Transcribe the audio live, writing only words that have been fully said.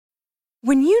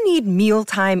When you need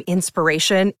mealtime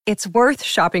inspiration, it's worth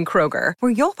shopping Kroger,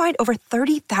 where you'll find over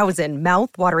 30,000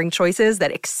 mouth-watering choices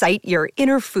that excite your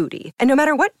inner foodie. And no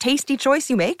matter what tasty choice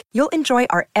you make, you'll enjoy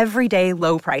our everyday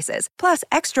low prices, plus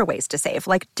extra ways to save,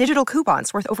 like digital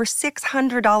coupons worth over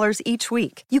 $600 each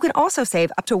week. You can also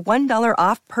save up to $1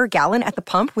 off per gallon at the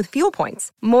pump with fuel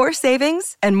points. More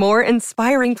savings and more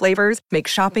inspiring flavors make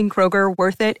shopping Kroger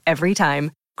worth it every time.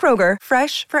 Kroger,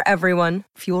 fresh for everyone.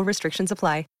 Fuel restrictions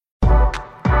apply.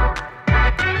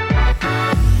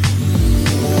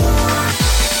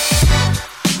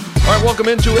 All right, welcome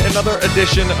into another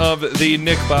edition of the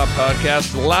Nick Bob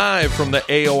Podcast, live from the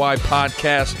AOI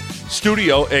Podcast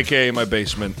Studio, a.k.a. my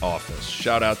basement office.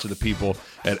 Shout out to the people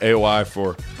at AOI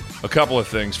for a couple of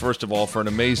things. First of all, for an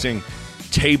amazing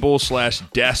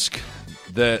table/desk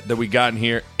that we got in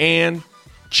here, and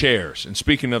chairs. And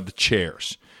speaking of the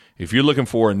chairs, if you're looking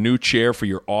for a new chair for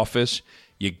your office,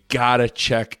 you got to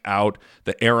check out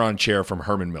the Aeron chair from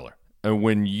Herman Miller. And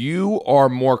when you are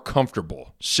more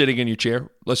comfortable sitting in your chair,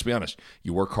 let's be honest,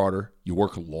 you work harder, you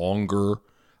work longer.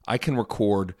 I can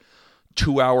record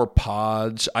 2-hour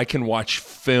pods. I can watch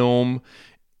film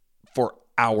for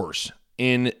hours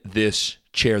in this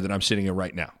chair that I'm sitting in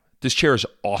right now. This chair is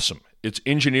awesome. It's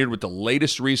engineered with the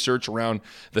latest research around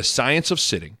the science of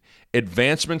sitting,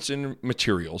 advancements in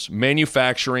materials,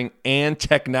 manufacturing, and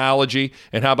technology.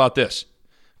 And how about this?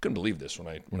 I couldn't believe this when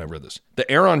I read this. The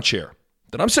Aeron chair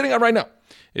that I'm sitting on right now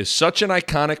is such an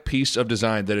iconic piece of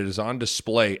design that it is on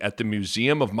display at the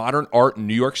Museum of Modern Art in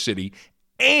New York City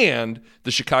and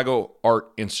the Chicago Art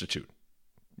Institute.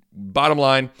 Bottom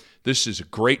line, this is a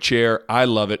great chair. I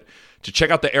love it. To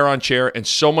check out the Aeron chair and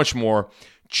so much more,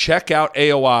 check out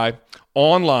AOI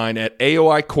online at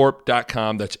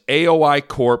aoicorp.com. That's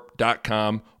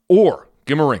aoicorp.com, or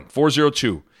give them a ring,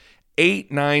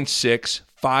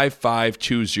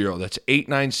 402-896-5520. That's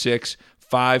 896-5520.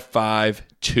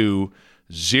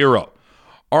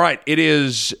 All right, it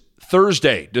is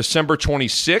Thursday, December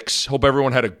 26th. Hope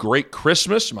everyone had a great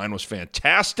Christmas. Mine was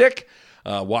fantastic.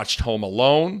 Watched Home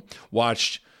Alone,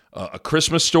 watched A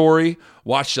Christmas Story,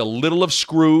 watched a little of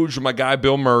Scrooge with my guy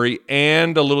Bill Murray,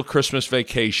 and a little Christmas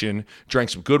Vacation.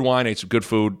 Drank some good wine, ate some good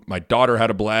food. My daughter had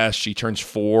a blast. She turns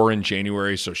 4 in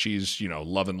January, so she's,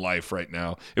 loving life right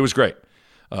now. It was great.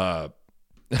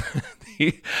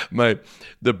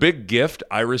 The big gift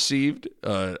I received,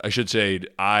 I should say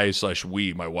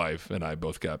we, my wife and I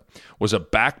both got, was a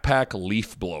backpack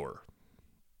leaf blower.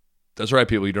 That's right,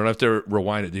 people. You don't have to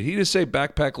rewind it. Did he just say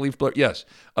backpack leaf blower? Yes,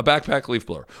 a backpack leaf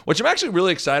blower, which I'm actually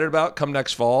really excited about come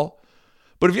next fall.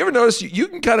 But have you ever noticed you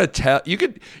can kind of tell, you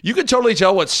could totally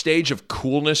tell what stage of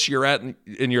coolness you're at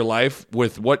in your life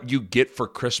with what you get for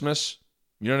Christmas?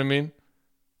 You know what I mean?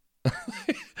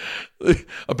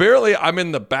 Apparently, I'm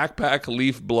in the backpack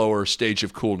leaf blower stage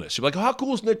of coolness. You're like, how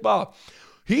cool is Nick Bob?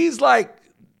 He's like,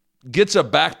 gets a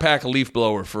backpack leaf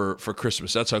blower for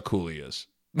Christmas. That's how cool he is.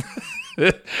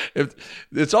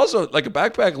 It's also like a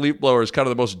backpack leaf blower is kind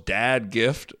of the most dad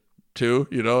gift too.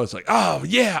 It's like, oh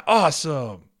yeah,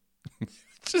 awesome. It's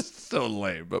just so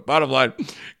lame. But bottom line,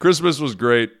 Christmas was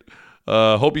great.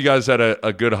 Hope you guys had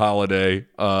a good holiday.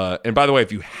 And by the way,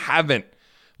 if you haven't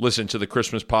listen to the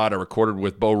Christmas pod I recorded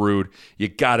with Bo Ruud, you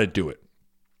got to do it.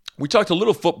 We talked a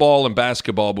little football and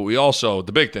basketball, but we also,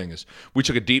 the big thing is, we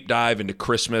took a deep dive into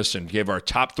Christmas and gave our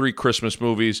top 3 Christmas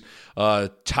movies,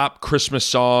 top Christmas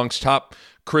songs, top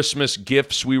Christmas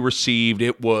gifts we received.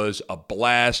 It was a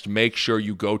blast. Make sure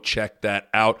you go check that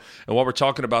out. And while we're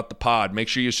talking about the pod, make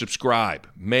sure you subscribe.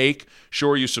 Make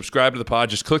sure you subscribe to the pod.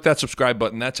 Just click that subscribe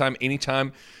button. That time,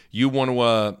 anytime you want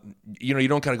to, you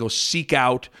don't got to go seek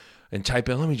out and type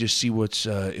in, let me just see what's,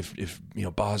 if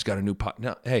Bob's got a new pod.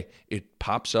 No, hey, it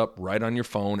pops up right on your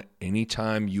phone.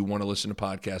 Anytime you want to listen to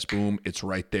podcasts, boom, it's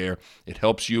right there. It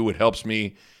helps you, it helps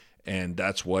me, and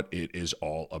that's what it is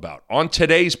all about. On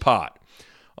today's pod,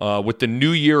 with the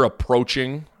new year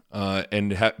approaching,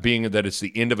 and being that it's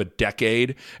the end of a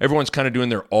decade, everyone's kind of doing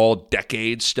their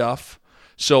all-decade stuff.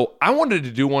 So I wanted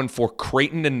to do one for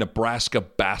Creighton and Nebraska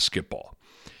basketball.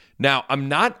 Now, I'm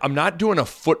not doing a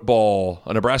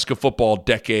Nebraska football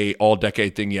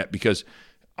all-decade thing yet, because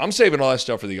I'm saving all that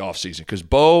stuff for the offseason, because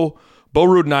Bo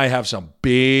Ruud and I have some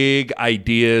big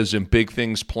ideas and big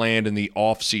things planned in the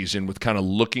offseason with kind of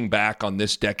looking back on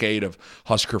this decade of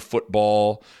Husker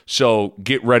football. So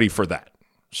get ready for that.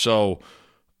 So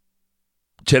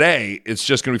today, it's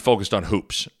just going to be focused on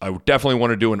hoops. I definitely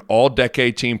want to do an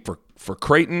all-decade team for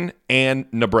Creighton and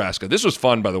Nebraska. This was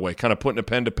fun, by the way, kind of putting a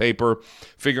pen to paper,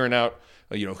 figuring out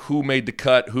who made the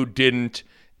cut, who didn't,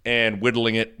 and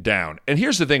whittling it down. And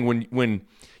here's the thing, when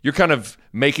you're kind of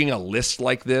making a list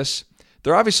like this,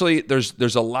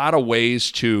 there's a lot of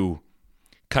ways to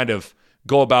kind of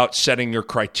go about setting your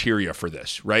criteria for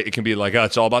this, right? It can be like,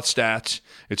 it's all about stats.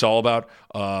 It's all about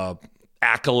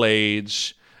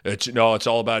accolades. It's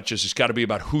all about it's got to be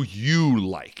about who you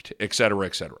liked, et cetera,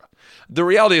 et cetera. The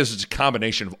reality is it's a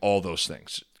combination of all those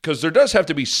things, because there does have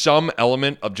to be some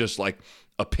element of just like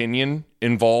opinion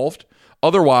involved.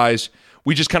 Otherwise,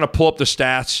 we just kind of pull up the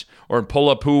stats or pull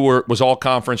up who was all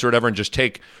conference or whatever and just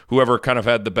take whoever kind of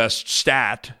had the best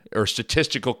stat or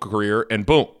statistical career and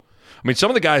boom. I mean,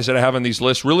 some of the guys that I have on these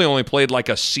lists really only played like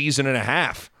a season and a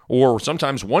half or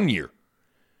sometimes 1 year.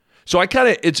 So it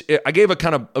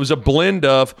was a blend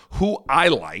of who I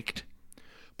liked,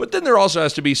 but then there also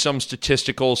has to be some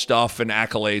statistical stuff and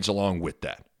accolades along with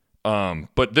that.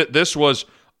 But this was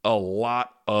a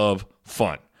lot of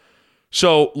fun.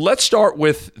 So let's start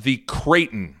with the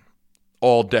Creighton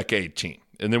all-decade team,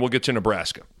 and then we'll get to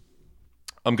Nebraska.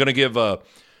 I'm going to give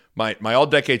my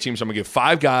all-decade teams, I'm going to give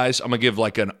 5 guys. I'm going to give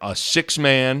like a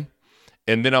 6-man,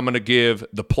 and then I'm going to give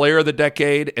the player of the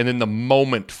decade and then the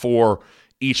moment for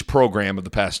each program of the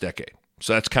past decade.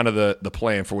 So that's kind of the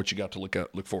plan for what you got to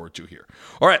look forward to here.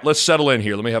 All right, let's settle in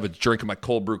here. Let me have a drink of my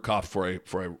cold brew coffee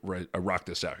before I rock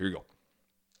this out. Here you go.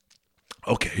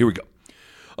 Okay, here we go.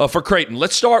 For Creighton,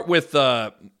 let's start with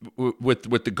the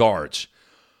guards.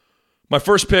 My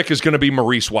first pick is going to be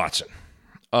Maurice Watson.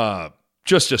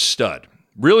 Just a stud.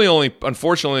 Really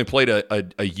unfortunately played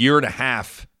a year and a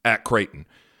half at Creighton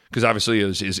because obviously it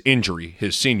was his injury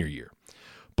his senior year.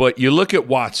 But you look at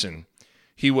Watson,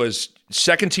 he was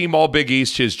second team All Big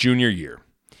East his junior year.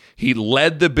 He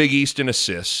led the Big East in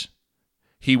assists.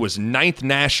 He was 9th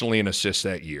nationally in assists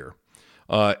that year.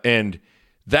 And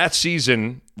that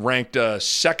season ranked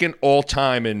second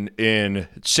all-time in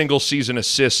single-season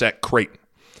assists at Creighton.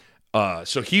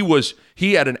 So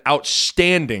he had an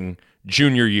outstanding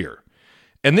junior year.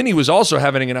 And then he was also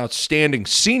having an outstanding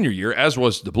senior year, as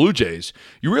was the Blue Jays.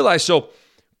 You realize, so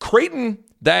Creighton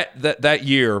that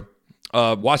year,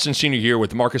 Watson's senior year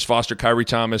with Marcus Foster, Kyrie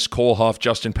Thomas, Cole Huff,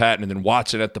 Justin Patton, and then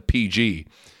Watson at the PG,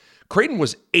 Creighton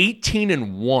was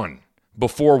 18-1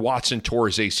 before Watson tore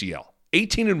his ACL.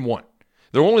 18-1.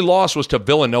 Their only loss was to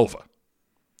Villanova.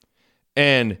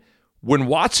 And when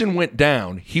Watson went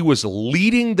down, he was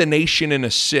leading the nation in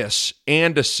assists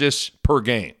and assists per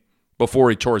game before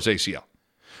he tore his ACL.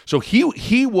 So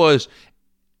he was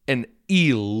an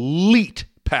elite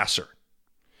passer.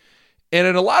 And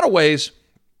in a lot of ways,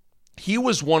 he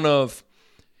was one of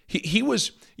he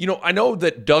was, I know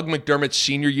that Doug McDermott's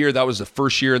senior year, that was the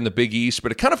first year in the Big East,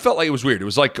 but it kind of felt like it was weird. It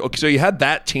was like, okay, so you had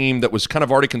that team that was kind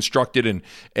of already constructed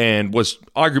and was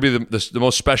arguably the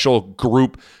most special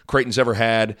group Creighton's ever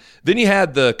had. Then you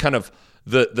had the kind of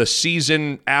the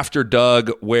season after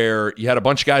Doug where you had a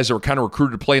bunch of guys that were kind of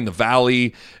recruited to play in the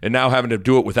Valley and now having to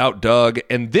do it without Doug.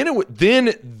 And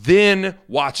then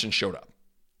Watson showed up.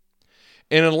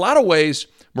 And in a lot of ways,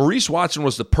 Maurice Watson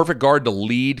was the perfect guard to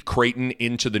lead Creighton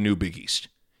into the new Big East.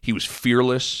 He was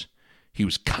fearless. He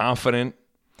was confident.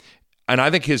 And I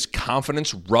think his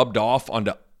confidence rubbed off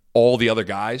onto all the other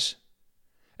guys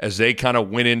as they kind of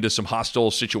went into some hostile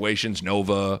situations,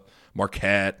 Nova,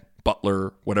 Marquette,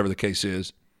 Butler, whatever the case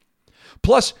is.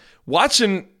 Plus,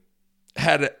 Watson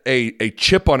had a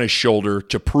chip on his shoulder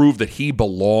to prove that he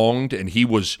belonged and he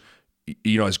was,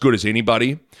 as good as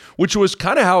anybody, which was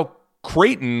kind of how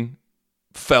Creighton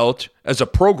felt as a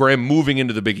program moving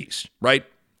into the Big East, right?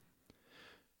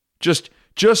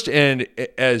 And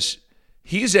as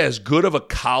he's as good of a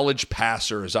college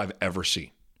passer as I've ever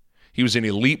seen. He was an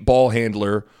elite ball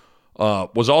handler,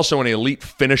 was also an elite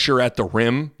finisher at the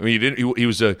rim. I mean, he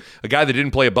was a guy that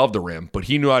didn't play above the rim, but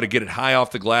he knew how to get it high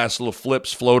off the glass, little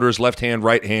flips, floaters, left hand,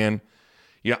 right hand.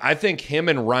 I think him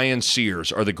and Ryan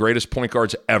Sears are the greatest point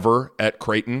guards ever at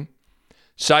Creighton.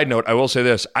 Side note, I will say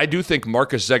this. I do think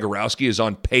Marcus Zagorowski is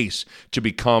on pace to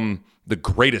become the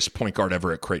greatest point guard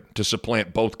ever at Creighton, to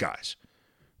supplant both guys.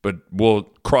 But we'll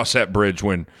cross that bridge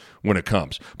when it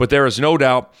comes. But there is no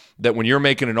doubt that when you're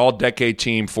making an all-decade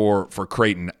team for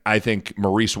Creighton, I think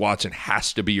Maurice Watson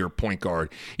has to be your point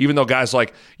guard. Even though guys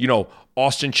like,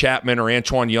 Austin Chapman or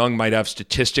Antoine Young might have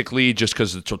statistically, just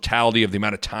because of the totality of the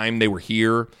amount of time they were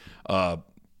here, have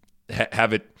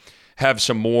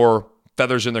some more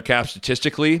feathers in their cap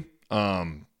statistically.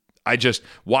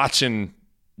 Watson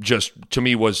just, to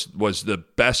me, was the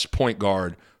best point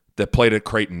guard that played at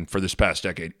Creighton for this past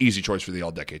decade. Easy choice for the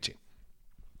all-decade team.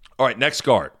 All right, next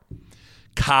guard,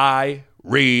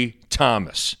 Kyrie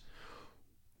Thomas.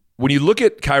 When you look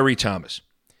at Kyrie Thomas,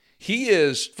 he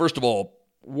is, first of all,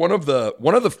 one of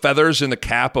the feathers in the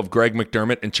cap of Greg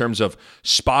McDermott in terms of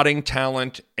spotting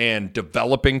talent and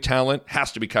developing talent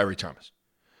has to be Kyrie Thomas.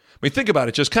 mean, think about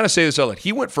it. Just kind of say this out loud.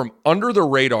 He went from under the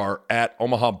radar at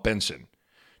Omaha Benson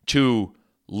to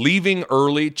leaving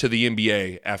early to the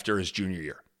NBA after his junior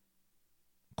year.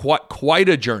 Quite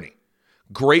a journey.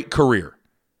 Great career.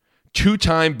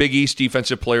 2-time Big East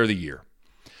Defensive Player of the Year.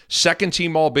 Second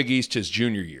team All Big East his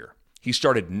junior year. He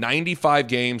started 95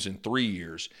 games in 3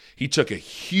 years. He took a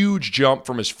huge jump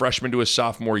from his freshman to his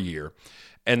sophomore year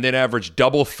and then averaged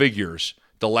double figures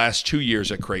the last 2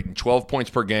 years at Creighton, 12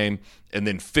 points per game and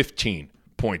then 15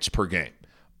 points per game.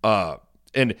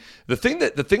 And the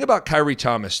thing about Kyrie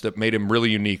Thomas that made him really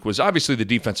unique was obviously the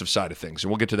defensive side of things, and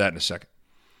we'll get to that in a second.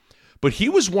 But he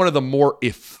was one of the more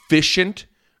efficient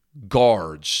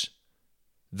guards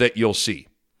that you'll see.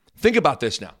 Think about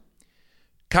this now.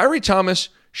 Kyrie Thomas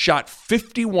shot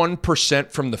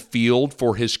 51% from the field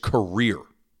for his career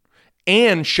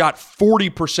and shot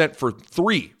 40% for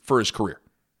three for his career.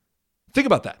 Think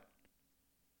about that.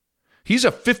 He's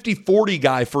a 50-40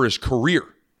 guy for his career.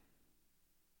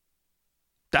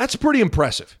 That's pretty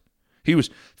impressive. He was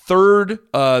third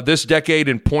this decade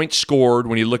in points scored.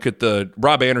 When you look at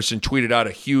Rob Anderson tweeted out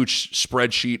a huge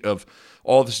spreadsheet of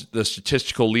all the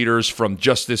statistical leaders from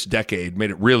just this decade,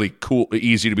 made it really cool,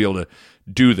 easy to be able to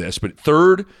do this. But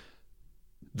third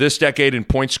this decade in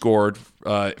points scored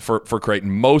for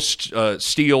Creighton. Most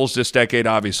steals this decade,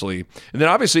 obviously. And then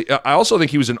obviously, I also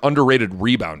think he was an underrated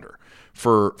rebounder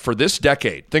for this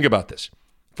decade. Think about this.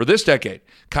 For this decade,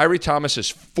 Kyrie Thomas is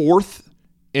fourth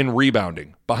in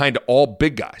rebounding behind all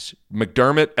big guys: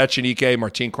 McDermott, Echenike,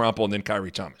 Martin Krampel, and then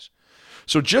Kyrie Thomas.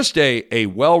 So just a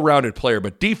well-rounded player,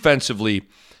 but defensively,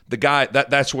 the guy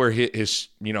that's where his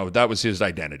that was his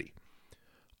identity.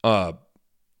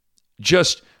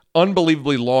 Just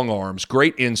unbelievably long arms,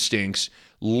 great instincts,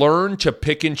 learned to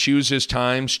pick and choose his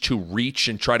times to reach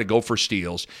and try to go for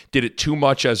steals. Did it too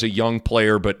much as a young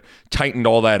player, but tightened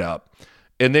all that up.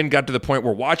 And then got to the point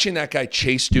where watching that guy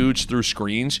chase dudes through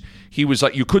screens, he was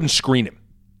like, you couldn't screen him.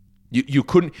 You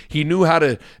couldn't. He knew how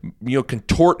to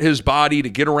contort his body to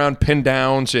get around pin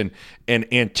downs and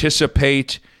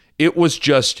anticipate. It was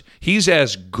just, he's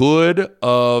as good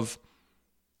of,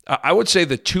 I would say,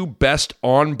 the two best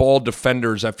on-ball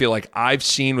defenders I feel like I've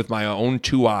seen with my own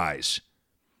two eyes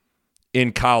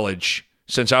in college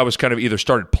since I was kind of either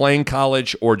started playing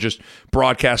college or just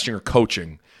broadcasting or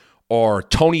coaching. Or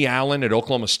Tony Allen at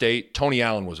Oklahoma State. Tony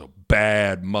Allen was a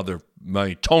bad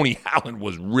Tony Allen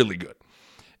was really good.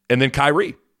 And then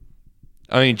Kyrie.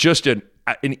 I mean, just an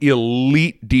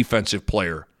elite defensive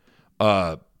player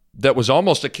that was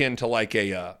almost akin to like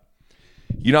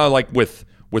like with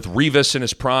Revis in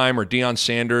his prime or Deion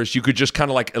Sanders, you could just kind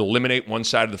of like eliminate one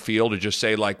side of the field and just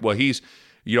say like, well, he's,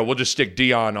 we'll just stick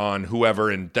Deion on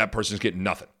whoever and that person's getting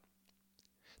nothing.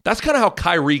 That's kind of how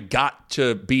Kyrie got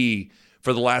to be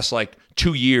for the last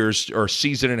 2 years or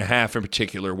season and a half in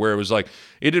particular, where it was like,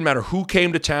 it didn't matter who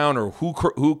came to town or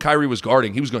who Kyrie was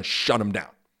guarding, he was going to shut him down.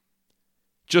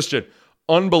 Just an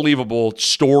unbelievable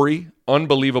story,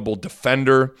 unbelievable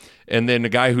defender, and then a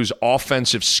guy whose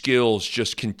offensive skills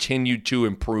just continued to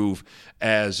improve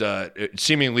as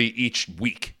seemingly each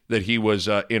week that he was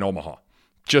in Omaha.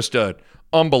 Just an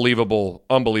unbelievable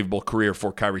career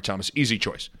for Kyrie Thomas. Easy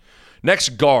choice. Next,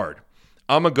 guard.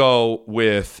 I'm going to go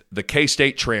with the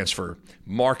K-State transfer,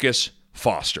 Marcus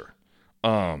Foster.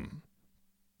 Was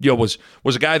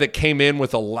a guy that came in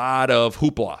with a lot of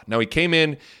hoopla. Now, he came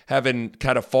in having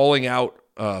kind of falling out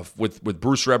with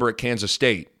Bruce Weber at Kansas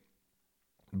State,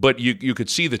 but you could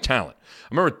see the talent.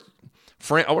 I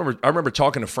remember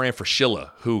talking to Fran Fraschilla,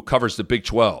 who covers the Big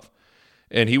 12,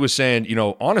 and he was saying,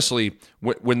 honestly,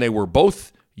 when they were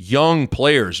both young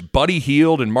players, Buddy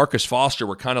Hield and Marcus Foster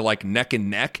were kind of like neck and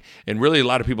neck, and really a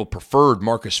lot of people preferred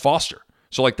Marcus Foster.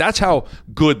 So that's how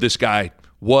good this guy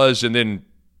was and then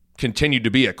continued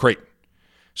to be at Creighton.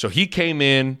 So he came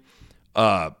in,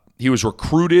 he was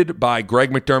recruited by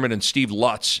Greg McDermott and Steve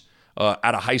Lutz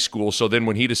out of high school. So then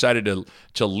when he decided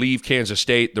to leave Kansas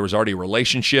State, there was already a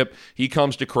relationship. He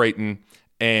comes to Creighton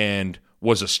and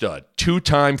was a stud.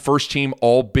 2-time first-team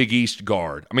All-Big East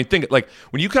guard. I mean,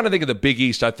 when you kind of think of the Big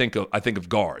East, I think of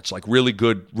guards, like really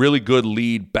good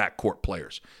lead backcourt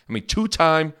players. I mean,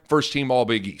 2-time first-team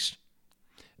All-Big East.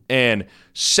 And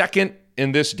second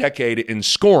in this decade in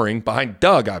scoring behind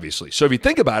Doug, obviously. So if you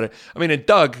think about it, I mean, and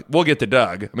Doug, we'll get to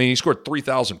Doug. I mean, he scored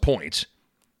 3,000 points.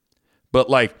 But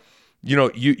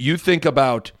you think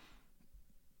about,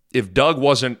 if Doug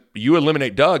wasn't, you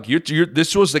eliminate Doug,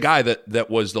 this was the guy that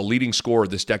was the leading scorer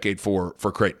this decade for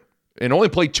Creighton and only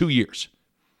played 2 years.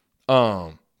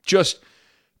 Just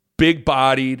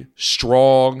big-bodied,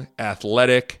 strong,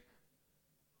 athletic,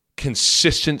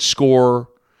 consistent scorer.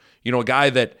 A guy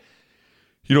that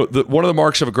One of the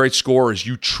marks of a great scorer is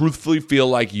you truthfully feel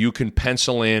like you can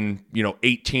pencil in,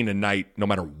 18 a night no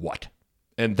matter what.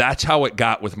 And that's how it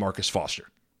got with Marcus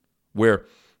Foster, where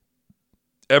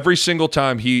every single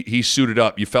time he suited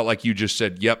up, you felt like you just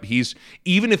said, yep,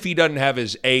 even if he doesn't have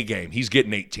his A game, he's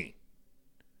getting 18.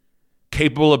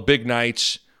 Capable of big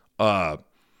nights,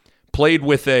 played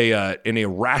with an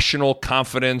irrational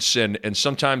confidence and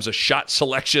sometimes a shot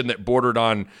selection that bordered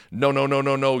on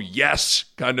no, yes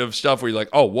kind of stuff where you're like,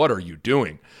 oh, what are you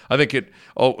doing? I think it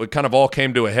kind of all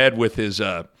came to a head with his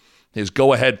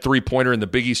go-ahead three-pointer in the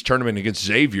Big East tournament against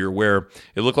Xavier, where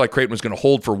it looked like Creighton was going to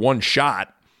hold for one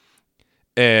shot,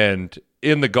 and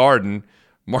in the Garden,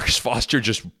 Marcus Foster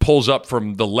just pulls up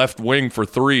from the left wing for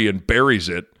three and buries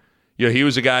it. He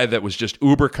was a guy that was just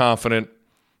uber confident,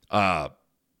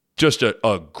 just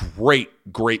a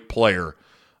great player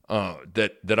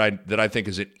that I think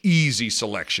is an easy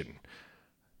selection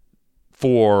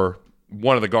for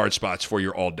one of the guard spots for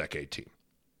your all-decade team.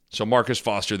 So Marcus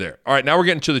Foster there. All right, now we're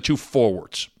getting to the two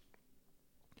forwards.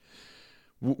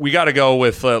 We got to go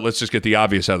with, let's just get the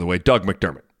obvious out of the way, Doug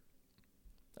McDermott.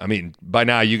 I mean, by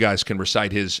now you guys can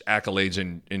recite his accolades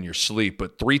in your sleep,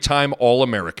 but three-time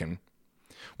All-American,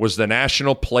 was the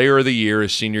National Player of the Year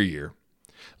his senior year,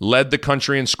 led the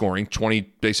country in scoring,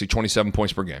 basically 27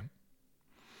 points per game.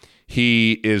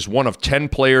 He is one of 10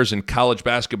 players in college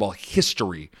basketball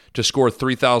history to score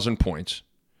 3,000 points.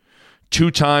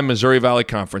 Two-time Missouri Valley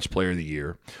Conference Player of the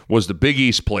Year, was the Big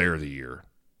East Player of the Year.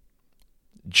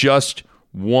 Just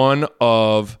one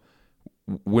of,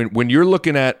 when you're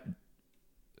looking at,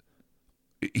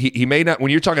 he may not, when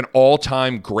you're talking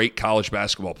all-time great college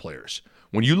basketball players,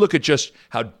 when you look at just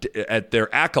at their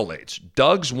accolades,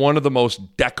 Doug's one of the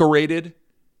most decorated,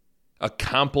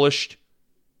 accomplished,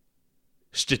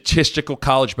 statistical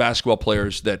college basketball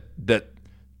players that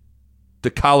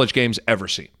the college game's ever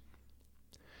seen.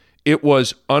 It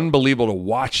was unbelievable to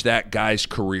watch that guy's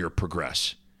career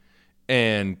progress.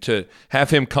 And to have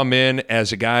him come in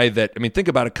as a guy that, I mean, think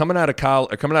about it, coming out of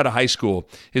high school,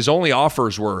 his only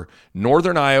offers were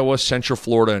Northern Iowa, Central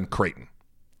Florida, and Creighton.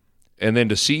 And then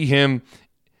to see him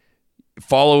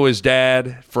follow his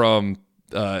dad from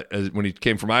when he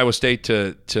came from Iowa State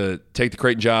to take the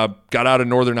Creighton job, got out of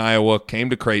Northern Iowa, came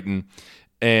to Creighton,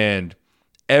 and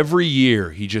every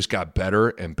year he just got better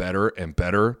and better and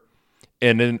better.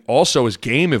 And then also his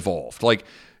game evolved. Like,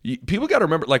 people got to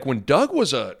remember, like when Doug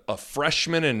was a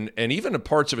freshman and even in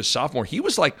parts of his sophomore, he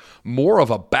was like more of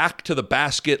a back to the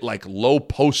basket, like low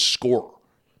post scorer.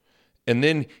 And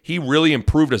then he really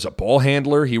improved as a ball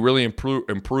handler. He really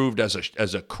improved as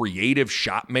a creative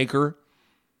shot maker.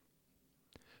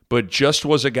 But just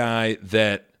was a guy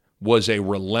that was a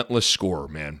relentless scorer,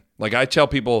 man. Like I tell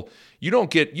people, you don't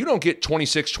get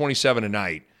 26, 27 a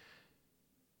night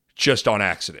just on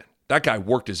accident. That guy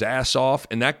worked his ass off,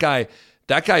 and that guy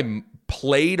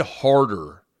played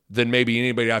harder than maybe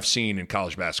anybody I've seen in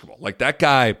college basketball. Like that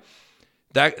guy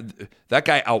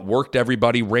outworked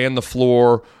everybody, ran the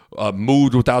floor,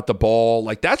 moved without the ball.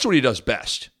 Like that's what he does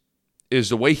best, is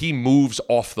the way he moves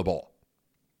off the ball.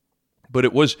 But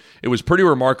it was pretty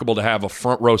remarkable to have a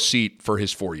front row seat for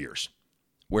his 4 years,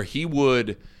 where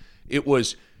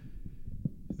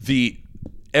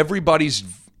everybody's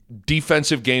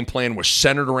defensive game plan was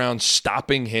centered around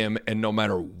stopping him, and no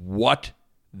matter what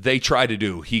they tried to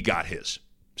do, he got his.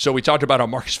 So we talked about how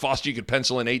Marcus Foster, you could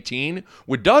pencil in 18.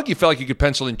 With Doug, you felt like you could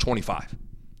pencil in 25.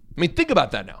 I mean, think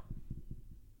about that now.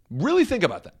 Really think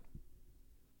about that.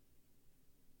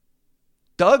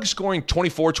 Doug scoring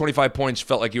 24, 25 points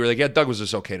felt like you were like, yeah, Doug was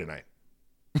just okay tonight.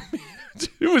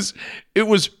 It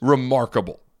was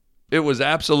remarkable. It was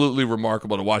absolutely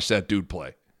remarkable to watch that dude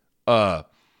play.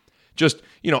 Just,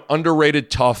 underrated,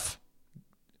 tough,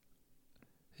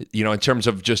 in terms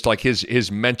of just like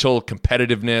his mental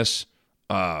competitiveness,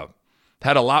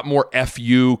 had a lot more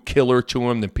FU killer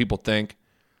to him than people think.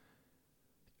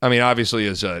 I mean, obviously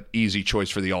is an easy choice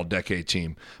for the all-decade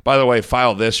team. By the way,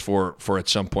 file this for at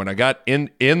some point. I got in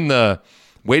the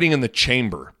waiting in the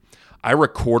chamber. I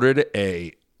recorded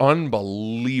a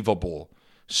unbelievable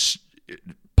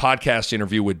podcast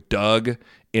interview with Doug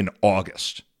in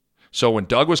August. So when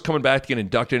Doug was coming back to get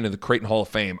inducted into the Creighton Hall of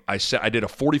Fame, I did a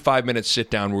 45-minute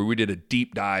sit-down where we did a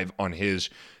deep dive on his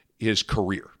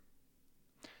career.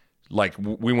 Like,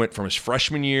 we went from his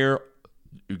freshman year,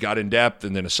 we got in depth,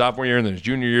 and then his sophomore year, and then his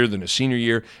junior year, then his senior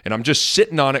year, and I'm just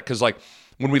sitting on it because, like,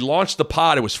 when we launched the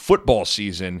pod, it was football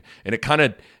season, and it kind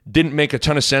of didn't make a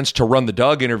ton of sense to run the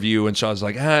Doug interview, and so I was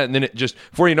like, and then it just,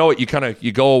 before you know it,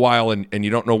 you go a while, and you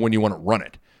don't know when you want to run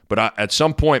it. But at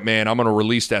some point, man, I'm going to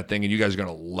release that thing, and you guys are going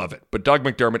to love it. But Doug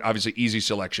McDermott, obviously easy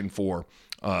selection for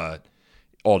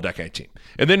all-decade team.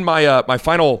 And then my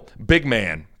final big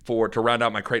man to round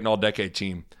out my Creighton all-decade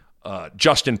team,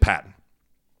 Justin Patton.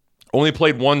 Only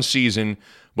played one season,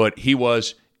 but he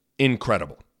was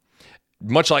incredible.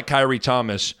 Much like Kyrie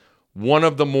Thomas, one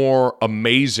of the more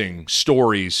amazing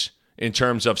stories in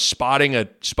terms of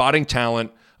spotting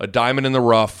talent, a diamond in the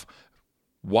rough,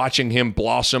 watching him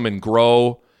blossom and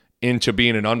grow into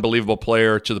being an unbelievable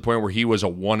player to the point where he was a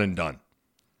one and done.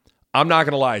 I'm not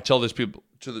going to lie. I tell this to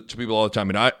people all the time.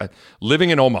 And I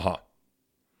living in Omaha,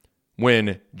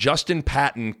 when Justin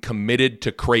Patton committed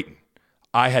to Creighton,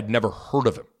 I had never heard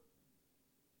of him.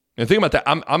 And think about that.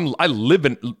 I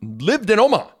lived in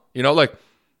Omaha,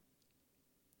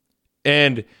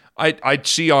 and I'd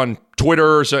see on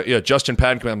Twitter, Justin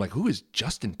Patton. I'm like, who is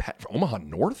Justin Patton from Omaha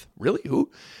North? Really?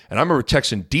 Who? And I remember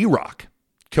texting D-Rock,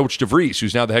 Coach DeVries,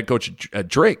 who's now the head coach at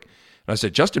Drake. And I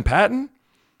said, Justin Patton?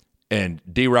 And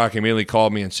D-Rock immediately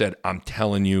called me and said, I'm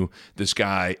telling you, this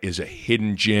guy is a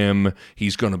hidden gem.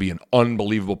 He's going to be an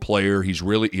unbelievable player. He's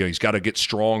really, he's got to get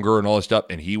stronger and all this stuff.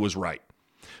 And he was right.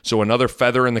 So another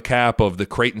feather in the cap of the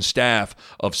Creighton staff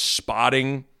of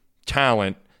spotting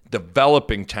talent,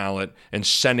 developing talent, and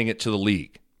sending it to the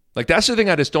league. Like, that's the thing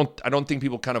I don't think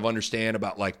people kind of understand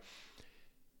about, like,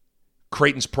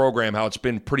 Creighton's program, how it's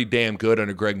been pretty damn good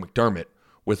under Greg McDermott.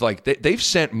 With, like, they've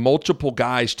sent multiple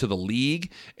guys to the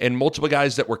league and multiple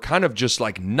guys that were kind of just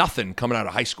like nothing coming out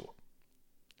of high school.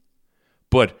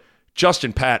 But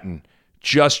Justin Patton,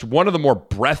 just one of the more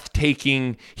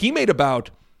breathtaking. He made about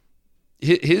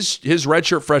his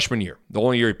redshirt freshman year, the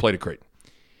only year he played at Creighton.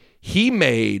 He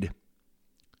made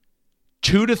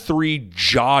 2 to 3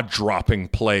 jaw-dropping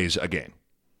plays a game.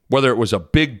 Whether it was a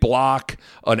big block,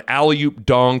 an alley-oop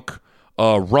dunk,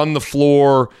 run the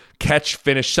floor, catch,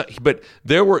 finish. But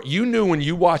there were, you knew when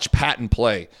you watched Patton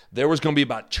play, there was going to be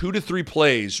about 2 to 3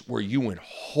 plays where you went,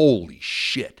 holy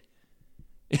shit.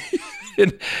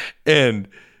 and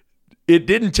it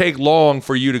didn't take long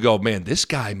for you to go, man, this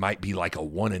guy might be like a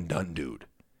one-and-done dude.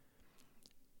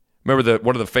 Remember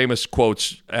one of the famous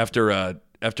quotes after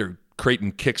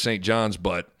Creighton kicked St. John's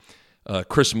butt,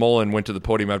 Chris Mullen went to the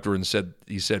podium afterward and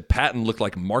he said, Patton looked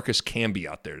like Marcus Camby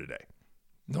out there today.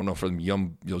 I don't know for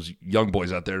those young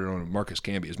boys out there who don't know who Marcus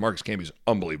Camby is. Marcus Camby is an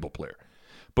unbelievable player.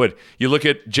 But you look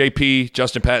at JP,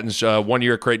 Justin Patton's 1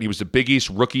 year at Creighton. He was the Big East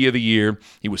Rookie of the Year.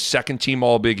 He was second team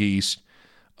All Big East.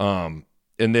 And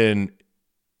then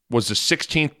was the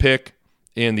 16th pick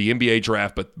in the NBA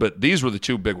draft. But these were the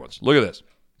two big ones. Look at this.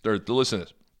 Listen to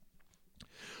this.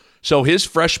 So his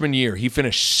freshman year, he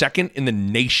finished second in the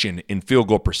nation in field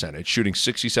goal percentage, shooting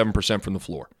 67% from the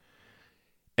floor.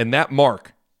 And that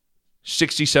mark,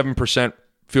 67%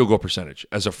 field goal percentage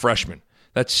as a freshman,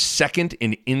 that's second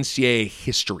in NCAA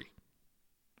history.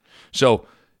 So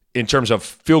in terms of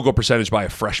field goal percentage by a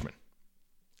freshman.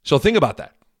 So think about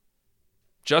that.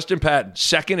 Justin Patton,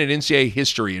 second in NCAA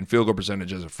history in field goal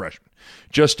percentage as a freshman.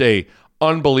 Just a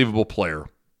unbelievable player.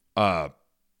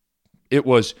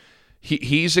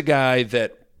 He's a guy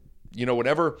that,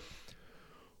 whenever,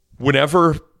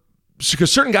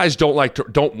 because certain guys don't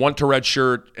want to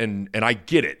redshirt, and I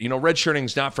get it. Redshirting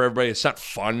is not for everybody. It's not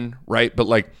fun, right? But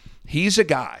like, he's a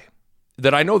guy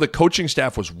that I know the coaching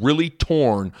staff was really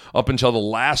torn up until the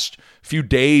last few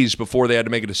days before they had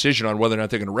to make a decision on whether or not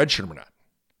they're going to redshirt him or not.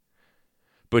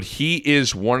 But he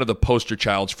is one of the poster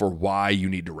childs for why you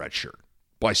need to redshirt.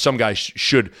 Why some guys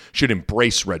should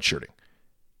embrace redshirting.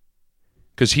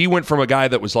 Because he went from a guy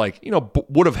that was like,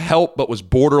 would have helped but was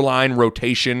borderline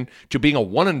rotation to being a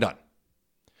one and done.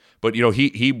 But,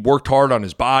 he worked hard on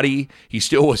his body. He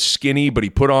still was skinny, but he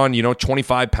put on,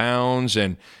 25 pounds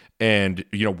and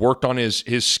worked on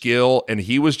his skill. And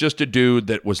he was just a dude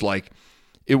that was like,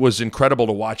 it was incredible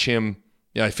to watch him.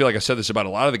 I feel like I said this about a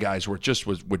lot of the guys where it just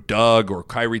was with Doug or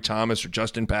Kyrie Thomas or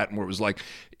Justin Patton, where it was like,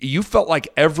 you felt like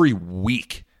every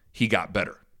week he got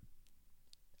better.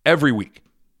 Every week.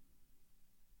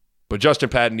 But Justin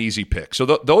Patton, easy pick. So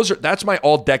that's my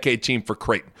all-decade team for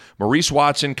Creighton. Maurice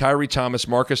Watson, Kyrie Thomas,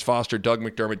 Marcus Foster, Doug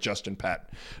McDermott, Justin Patton.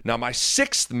 Now, my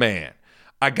sixth man,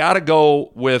 I got to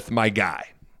go with my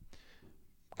guy,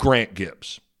 Grant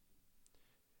Gibbs.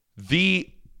 The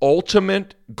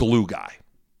ultimate glue guy.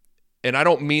 And I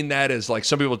don't mean that as like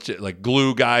some people like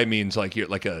glue guy means like you're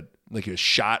like a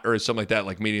shot or something like that,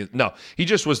 like meaning. No, he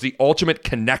just was the ultimate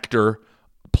connector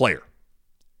player.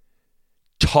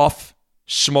 Tough,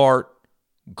 smart,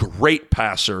 great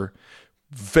passer,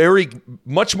 very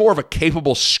much more of a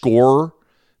capable scorer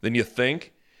than you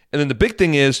think. And then the big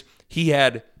thing is he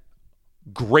had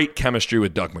great chemistry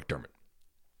with Doug McDermott.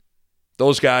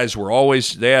 Those guys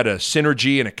they had a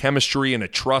synergy and a chemistry and a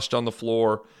trust on the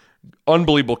floor.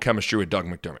 Unbelievable chemistry with Doug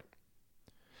McDermott.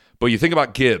 But you think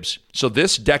about Gibbs. So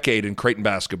this decade in Creighton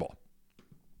basketball,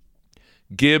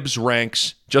 Gibbs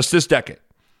ranks, just this decade,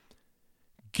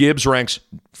 Gibbs ranks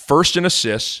first in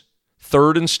assists,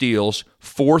 third in steals,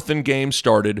 fourth in games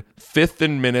started, fifth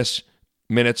in minutes,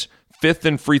 fifth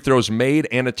in free throws made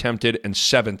and attempted, and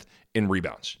seventh in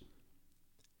rebounds.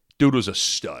 Dude was a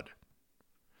stud.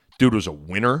 Dude was a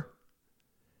winner.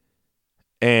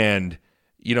 And,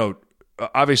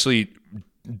 obviously,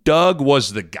 Doug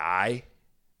was the guy,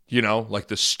 like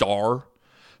the star.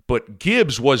 But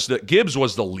Gibbs was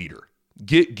the leader.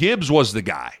 Gibbs was the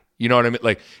guy. You know what I mean?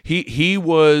 Like he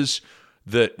was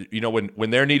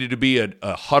when there needed to be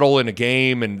a huddle in a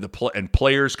game and and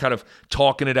players kind of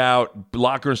talking it out,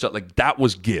 locker and stuff, like that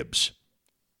was Gibbs.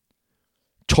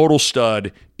 Total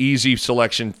stud, easy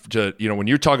selection to, when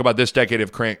you talk about this decade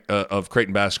of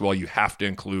Creighton basketball, you have to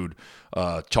include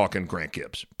talking Grant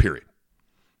Gibbs, period.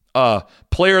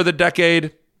 Player of the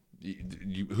decade,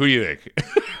 who you think?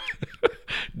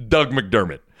 Doug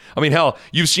McDermott. I mean, hell,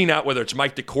 you've seen that whether it's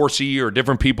Mike DeCourcy or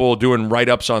different people doing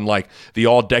write-ups on like the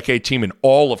all-decade team in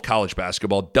all of college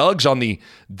basketball. Doug's on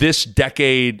this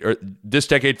decade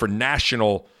for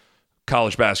national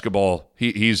college basketball.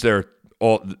 He's there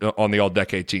on the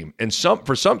all-decade team. And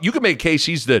for some, you can make a case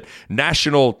he's the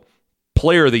national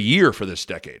player of the year for this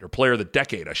decade, or player of the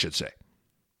decade, I should say.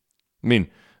 I mean,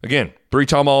 again,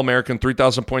 3-time All-American,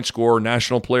 3,000-point scorer,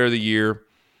 national player of the year.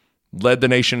 Led the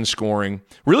nation in scoring.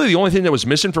 Really, the only thing that was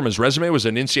missing from his resume was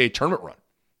an NCAA tournament run,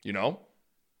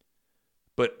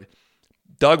 But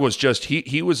Doug was just,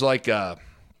 he was like,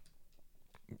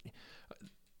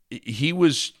 he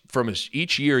was, from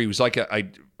each year, he was like, I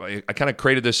kind of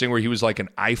created this thing where he was like an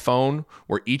iPhone,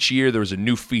 where each year there was a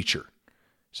new feature.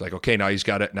 It's like, okay, now he's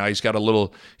got to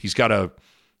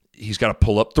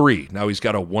pull up three. Now he's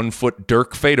got a 1-foot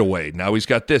Dirk fadeaway. Now he's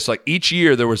got this. Like each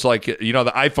year there was like, the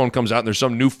iPhone comes out and there's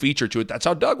some new feature to it. That's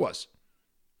how Doug was.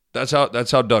 That's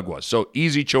how Doug was. So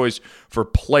easy choice for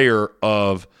player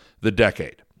of the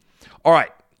decade. All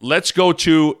right, let's go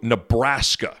to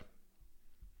Nebraska.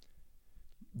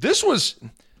 This was,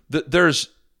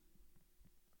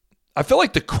 I feel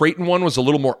like the Creighton one was a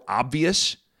little more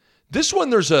obvious. This one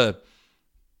was a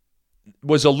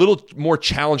little more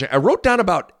challenging. I wrote down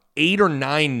about 8 or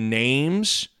 9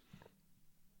 names,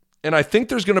 and I think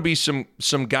there's going to be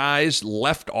some guys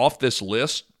left off this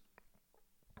list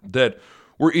that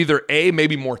were either A,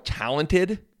 maybe more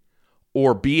talented,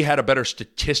 or B, had a better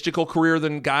statistical career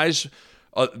than guys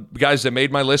that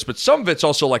made my list, but some of it's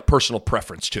also like personal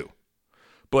preference too.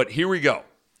 But here we go.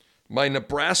 My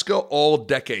Nebraska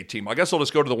all-decade team. I guess I'll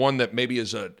just go to the one that maybe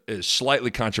is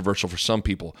slightly controversial for some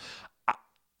people.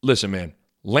 Listen, man,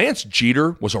 Lance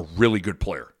Jeter was a really good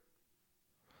player.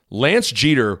 Lance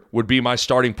Jeter would be my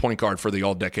starting point guard for the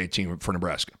all-decade team for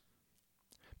Nebraska.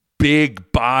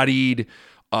 Big-bodied,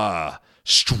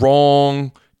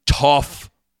 strong, tough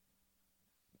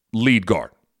lead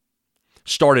guard.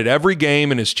 Started every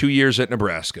game in his 2 years at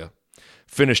Nebraska.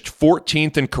 Finished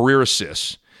 14th in career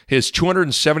assists. His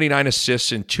 279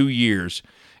 assists in 2 years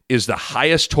is the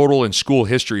highest total in school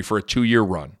history for a 2-year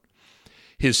run.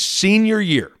 His senior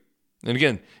year, and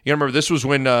again, you got to remember, this was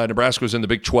when Nebraska was in the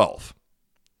Big 12.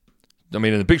 I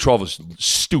mean, the Big 12 was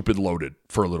stupid loaded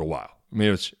for a little while. I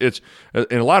mean, it's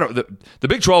in a lot of the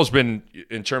Big 12 has been,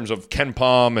 in terms of Ken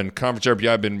Pom and Conference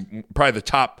RPI, been probably the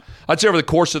top. I'd say over the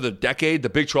course of the decade, the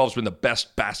Big 12 has been the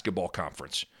best basketball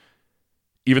conference.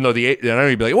 Even though I know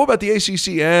you'd be like, what about the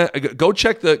ACC? Go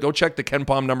check the Ken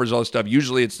Pom numbers, all this stuff.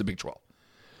 Usually it's the Big 12.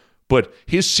 But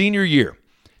his senior year,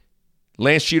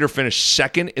 Lance Jeter finished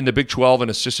second in the Big 12 in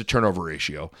assist-to-turnover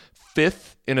ratio,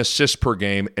 5th in assists per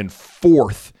game, and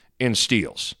 4th in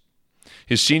steals.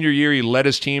 His senior year, he led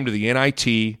his team to the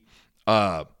NIT.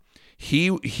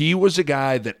 He was a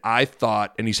guy that I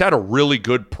thought, and he's had a really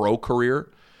good pro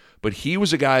career, but he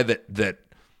was a guy that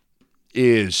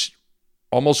is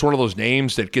almost one of those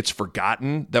names that gets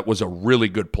forgotten that was a really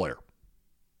good player.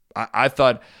 I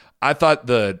thought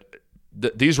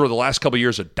these were the last couple of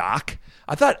years of Doc.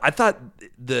 I thought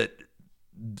that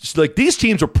like these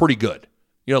teams were pretty good.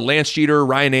 Lance Jeter,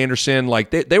 Ryan Anderson,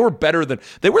 like they were better than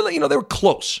they were. They were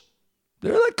close.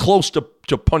 They were like close to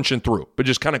punching through, but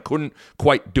just kind of couldn't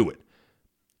quite do it.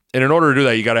 And in order to do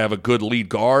that, you got to have a good lead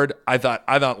guard. I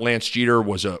thought Lance Jeter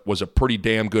was a pretty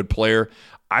damn good player.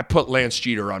 I put Lance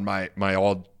Jeter on my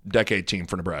all-decade team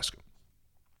for Nebraska.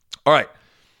 All right,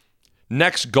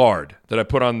 next guard that I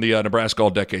put on the Nebraska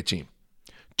all-decade team,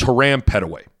 Taram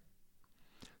Pettaway.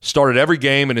 Started every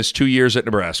game in his 2 years at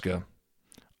Nebraska.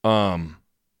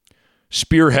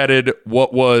 Spearheaded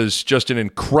what was just an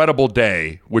incredible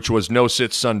day, which was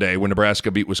No-Sit Sunday when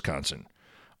Nebraska beat Wisconsin.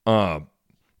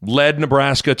 led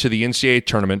Nebraska to the NCAA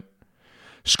tournament,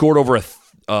 scored over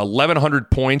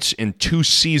 1,100 points in 2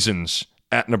 seasons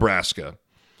at Nebraska.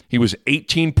 He was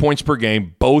 18 points per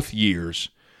game both years.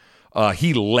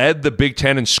 He led the Big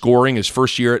Ten in scoring his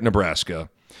first year at Nebraska.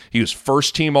 He was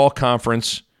first team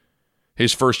all-conference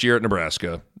his first year at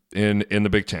Nebraska in the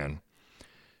Big Ten.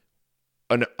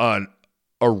 A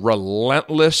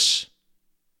relentless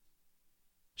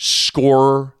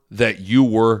scorer that you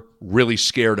were really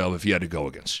scared of if you had to go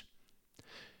against.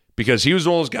 Because he was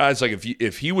one of those guys, like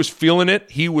if he was feeling it,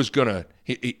 he was gonna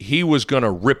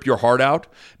rip your heart out.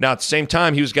 Now at the same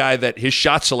time, he was a guy that his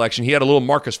shot selection, he had a little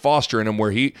Marcus Foster in him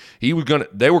where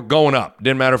they were going up.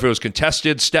 Didn't matter if it was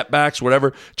contested, step backs,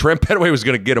 whatever. Terran Pettaway was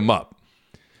gonna get him up.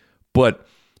 But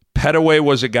Pettaway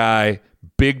was a guy,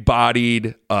 big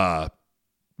bodied,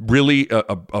 really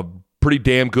a pretty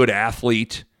damn good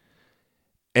athlete,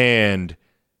 and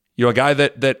a guy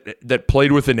that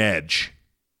played with an edge.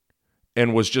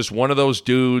 And was just one of those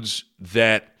dudes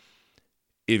that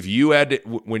if you had to,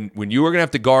 when you were gonna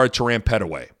have to guard Terran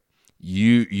Pettaway,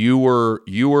 he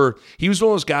was one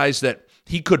of those guys that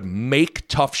he could make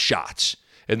tough shots.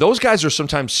 And those guys are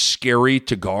sometimes scary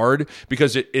to guard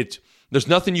because there's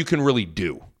nothing you can really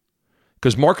do.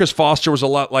 Because Marcus Foster was a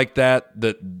lot like that.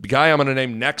 The guy I'm gonna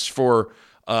name next for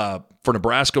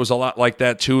Nebraska was a lot like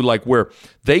that too, like where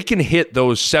they can hit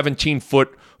those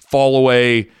 17-foot fall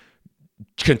away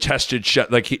contested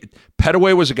shot. Like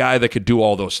Pettaway was a guy that could do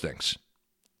all those things.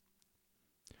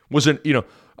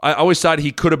 I always thought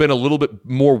he could have been a little bit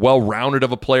more well-rounded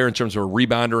of a player in terms of a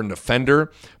rebounder and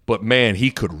defender, but man,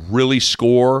 he could really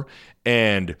score.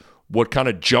 And what kind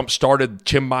of jump-started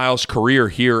Tim Miles' career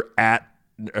here at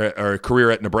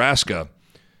Nebraska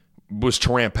was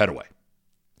Terran Pettaway.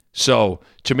 So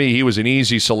to me, he was an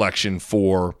easy selection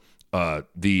for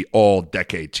the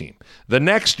all-decade team. The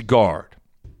next guard,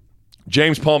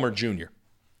 James Palmer Jr.,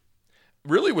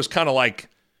 really was kind of like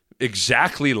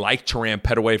exactly like Terran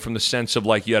Pettaway from the sense of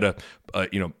like you had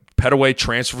Pettaway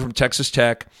transfer from Texas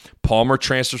Tech, Palmer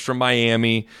transfers from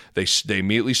Miami. They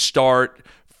immediately start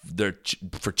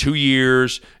for 2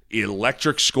 years,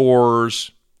 electric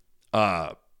scorers.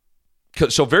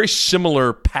 So very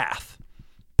similar path.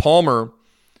 Palmer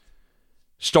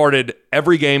started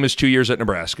every game his 2 years at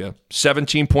Nebraska,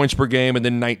 17 points per game and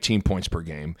then 19 points per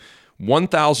game.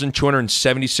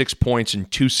 1,276 points in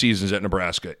 2 seasons at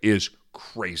Nebraska is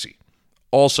crazy.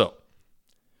 Also,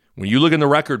 when you look in the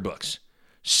record books,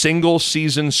 single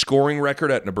season scoring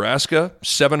record at Nebraska,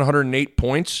 708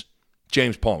 points,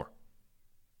 James Palmer.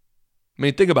 I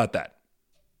mean, think about that.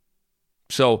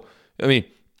 So, I mean,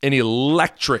 an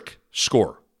electric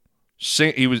scorer.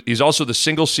 He's also the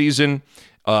single season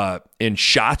in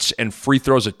shots and free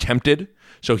throws attempted.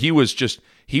 So he was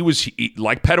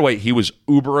like Pettaway, he was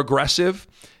uber aggressive,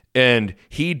 and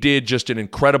he did just an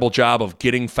incredible job of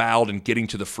getting fouled and getting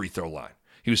to the free throw line.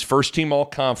 He was first team all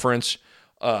conference,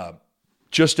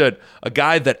 just a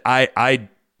guy that I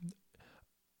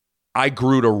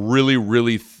grew to really,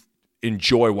 really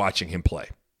enjoy watching him play.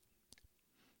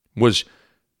 Was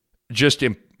just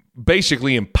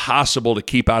basically impossible to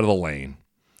keep out of the lane.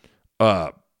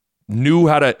 Knew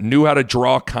how to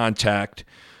draw contact.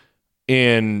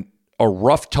 In a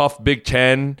rough, tough Big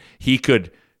Ten, he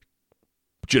could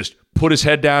just put his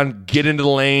head down, get into the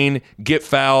lane, get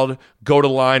fouled, go to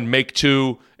the line, make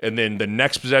 2, and then the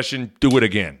next possession, do it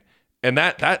again. And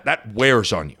that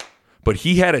wears on you. But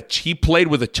he played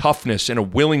with a toughness and a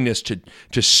willingness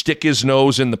to stick his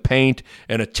nose in the paint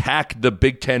and attack the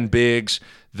Big Ten bigs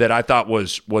that I thought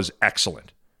was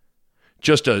excellent.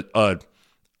 Just a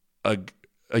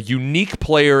unique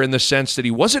player in the sense that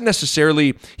he wasn't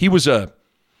necessarily he was a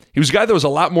guy that was a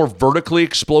lot more vertically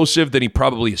explosive than he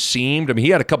probably seemed. I mean,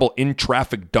 he had a couple in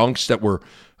traffic dunks that were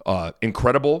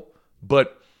incredible,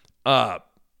 but kind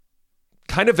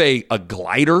of a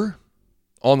glider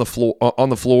on the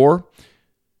floor.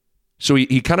 So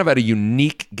he kind of had a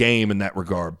unique game in that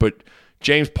regard. But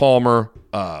James Palmer,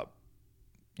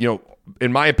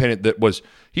 in my opinion,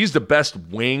 he's the best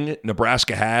wing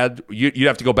Nebraska had. You'd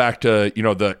have to go back to,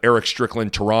 the Eric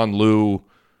Strickland, Tyronn Lue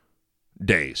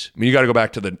days. I mean, you got to go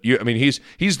back to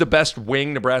he's the best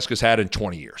wing Nebraska's had in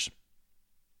 20 years.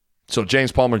 So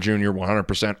James Palmer Jr.,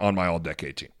 100% on my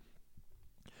all-decade team.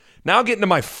 Now getting to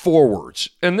my forwards.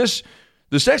 And this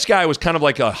next guy was kind of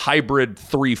like a hybrid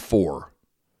 3-4.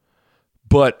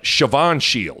 But Siobhan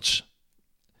Shields,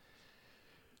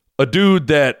 a dude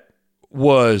that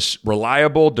was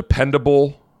reliable,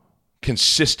 dependable,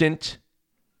 consistent.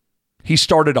 He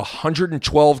started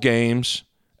 112 games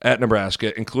at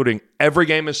Nebraska, including every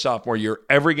game his sophomore year,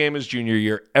 every game his junior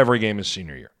year, every game his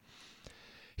senior year.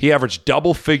 He averaged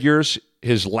double figures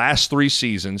his last 3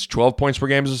 seasons, 12 points per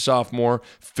game as a sophomore,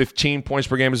 15 points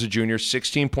per game as a junior,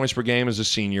 16 points per game as a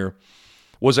senior,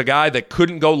 was a guy that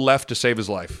couldn't go left to save his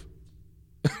life.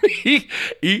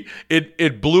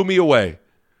 It blew me away.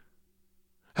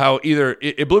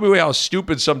 It blew me away how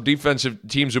stupid some defensive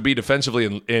teams would be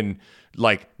defensively in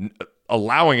like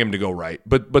allowing him to go right.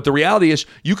 But the reality is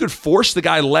you could force the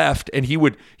guy left, and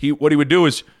what he would do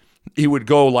is he would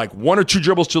go like 1 or 2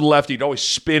 dribbles to the left. He'd always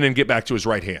spin and get back to his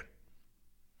right hand.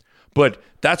 But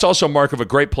that's also a mark of a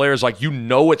great player, is like you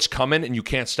know it's coming and you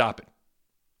can't stop it.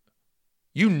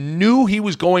 You knew he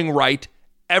was going right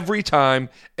every time,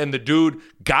 and the dude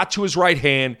got to his right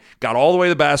hand, got all the way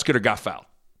to the basket, or got fouled.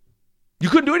 You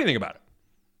couldn't do anything about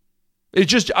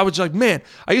it. I was like, man,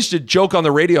 I used to joke on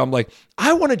the radio. I'm like,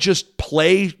 I want to just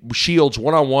play Shields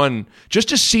one-on-one just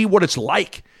to see what it's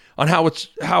like, on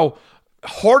how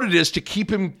hard it is to keep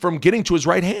him from getting to his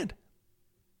right hand.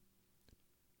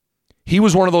 He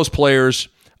was one of those players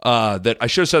that I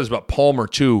should have said this about Palmer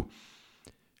too.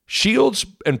 Shields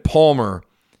and Palmer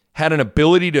had an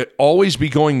ability to always be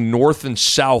going north and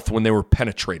south when they were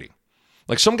penetrating.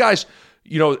 Like some guys,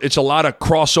 it's a lot of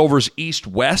crossovers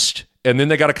east-west, and then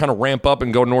they got to kind of ramp up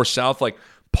and go north-south. Like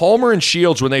Palmer and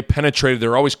Shields, when they penetrated,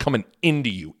 they're always coming into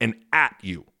you and at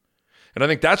you. And I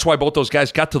think that's why both those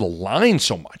guys got to the line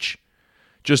so much.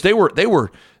 Just they were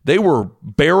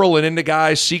barreling into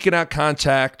guys, seeking out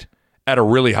contact at a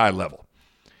really high level.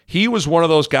 He was one of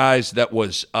those guys that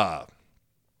was a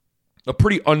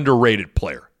pretty underrated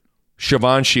player.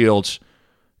 Shavon Shields,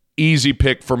 easy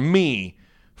pick for me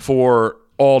for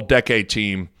all-decade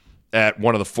team at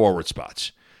one of the forward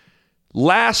spots.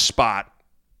 Last spot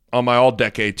on my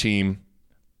all-decade team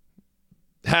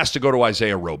has to go to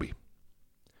Isaiah Roby.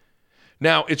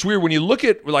 Now, it's weird when you look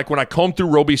at, like when I comb through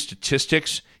Roby's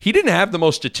statistics, he didn't have the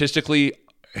most statistically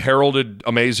heralded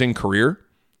amazing career,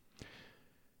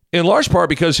 in large part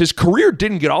because his career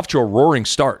didn't get off to a roaring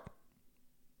start.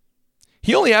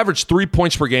 He only averaged 3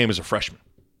 points per game as a freshman.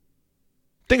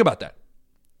 Think about that.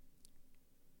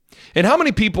 And how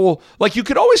many people, like you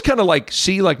could always kind of like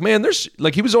see like, man,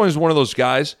 he was always one of those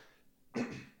guys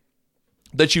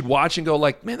that you'd watch and go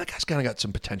like, man, that guy's kind of got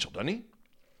some potential, doesn't he?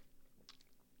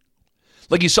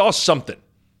 Like you saw something.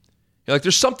 You're like,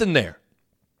 there's something there.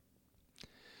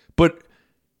 But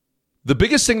the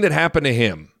biggest thing that happened to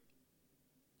him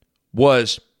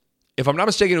was, if I'm not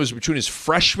mistaken, it was between his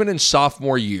freshman and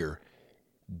sophomore year,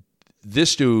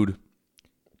 this dude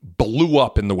blew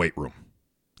up in the weight room.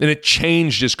 And it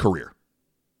changed his career.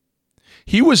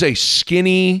 He was a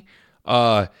skinny,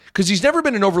 because he's never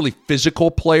been an overly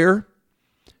physical player,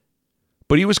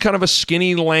 but he was kind of a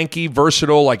skinny, lanky,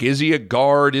 versatile, like, is he a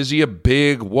guard? Is he a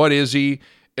big? What is he?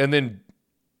 And then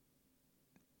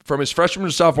from his freshman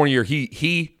to sophomore year,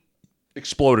 he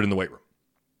exploded in the weight room.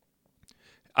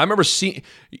 I remember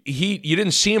you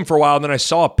didn't see him for a while, and then I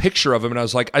saw a picture of him, and I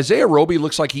was like, Isaiah Roby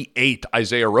looks like he ate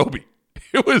Isaiah Roby.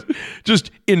 It was just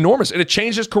enormous, and it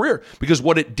changed his career because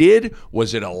what it did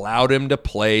was it allowed him to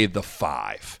play the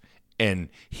 5, and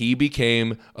he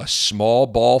became a small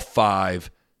ball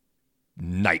 5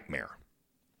 nightmare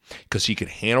because he could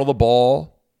handle the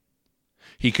ball.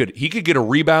 He could get a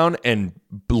rebound and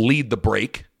lead the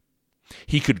break.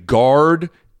 He could guard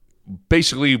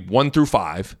basically 1 through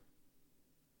 5.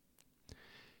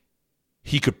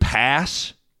 He could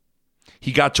pass.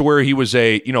 He got to where he was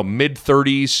a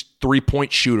mid-30s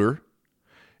 3-point shooter.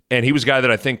 And he was a guy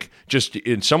that I think just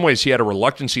in some ways he had a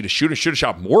reluctancy to shoot and should have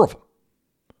shot more of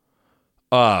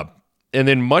them. And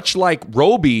then much like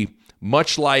Roby,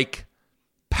 much like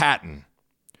Patton,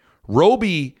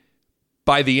 Roby,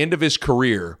 by the end of his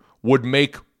career, would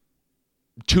make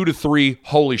 2 to 3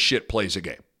 holy shit plays a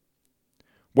game.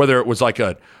 Whether it was like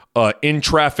a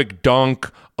in-traffic dunk,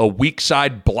 a weak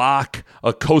side block,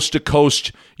 a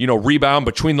coast-to-coast, rebound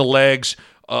between the legs,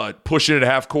 pushing it at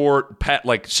half court,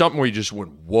 like something where you just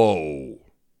went, whoa.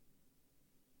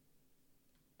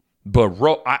 But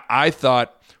I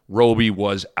thought Roby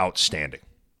was outstanding.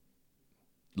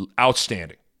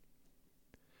 Outstanding.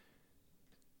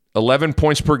 11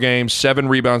 points per game, 7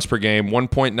 rebounds per game,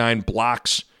 1.9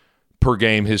 blocks per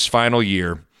game his final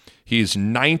year. He's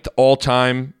 9th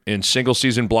all-time in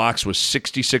single-season blocks with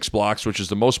 66 blocks, which is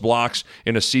the most blocks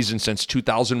in a season since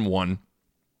 2001.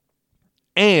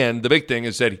 And the big thing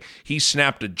is that he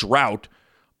snapped a drought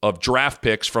of draft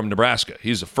picks from Nebraska.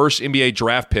 He's the first NBA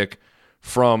draft pick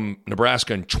from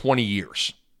Nebraska in 20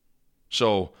 years.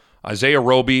 So Isaiah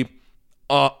Roby,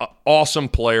 awesome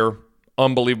player,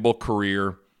 unbelievable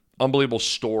career, unbelievable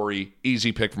story,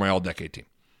 easy pick for my all-decade team.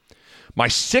 My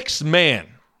 6th man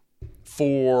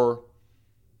for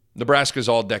Nebraska's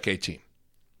all-decade team.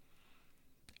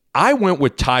 I went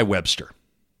with Ty Webster.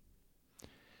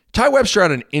 Ty Webster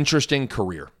had an interesting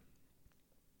career.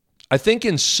 I think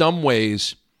in some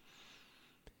ways,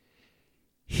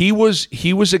 he was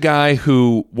a guy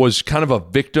who was kind of a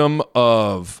victim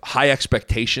of high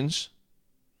expectations.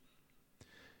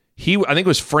 I think it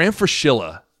was Fran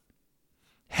Fraschilla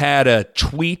had a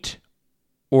tweet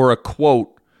or a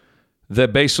quote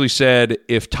that basically said,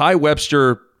 if Ty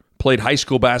Webster played high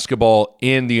school basketball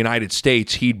in the United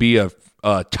States, he'd be a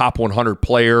top 100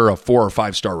 player, a 4- or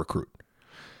 5-star recruit.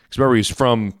 Because remember, he's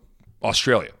from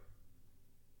Australia,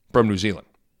 from New Zealand.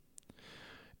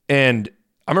 And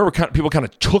I remember people kind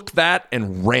of took that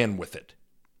and ran with it.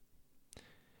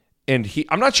 And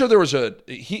I'm not sure there was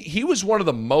he was one of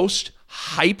the most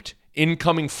hyped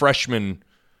incoming freshmen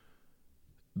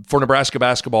for Nebraska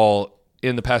basketball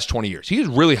in the past 20 years. He's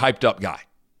a really hyped up guy.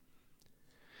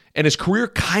 And his career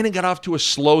kind of got off to a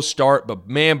slow start, but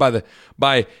man,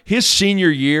 by his senior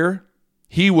year,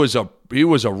 he was a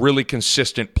really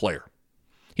consistent player.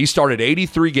 He started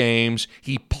 83 games.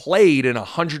 He played in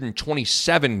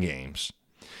 127 games.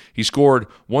 He scored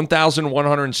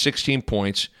 1,116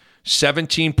 points,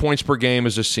 17 points per game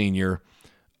as a senior.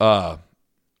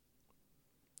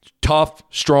 Tough,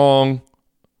 strong,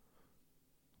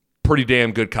 pretty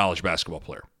damn good college basketball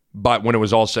player. But when it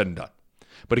was all said and done.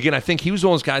 But again, I think he was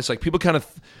one of those guys, like people kind of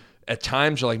at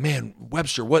times are like, man,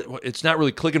 Webster, what it's not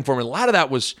really clicking for him. And a lot of that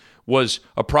was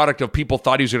a product of people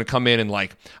thought he was going to come in and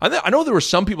like, I know there were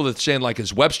some people that saying like, is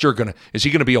he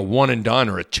going to be a one and done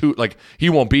or a two? Like he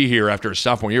won't be here after his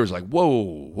sophomore year. It was like,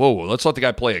 whoa, let's let the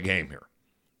guy play a game here.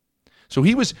 So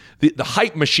he was, the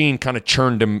hype machine kind of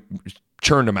churned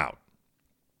him out.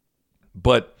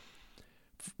 But,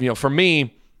 for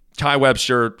me, Ty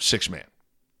Webster, 6-man.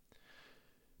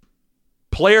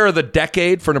 Player of the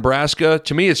decade for Nebraska,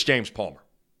 to me, it's James Palmer.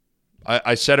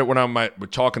 I said it when we're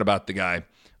talking about the guy.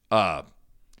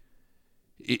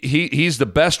 He's the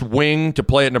best wing to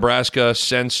play at Nebraska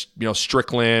since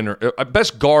Strickland, or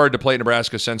best guard to play at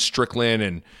Nebraska since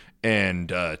Strickland and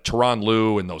Tyronn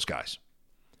Lue and those guys.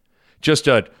 Just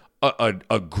a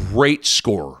great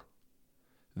scorer.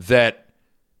 That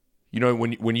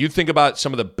when you think about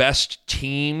some of the best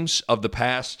teams of the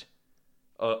past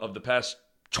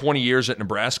 20 years at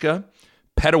Nebraska,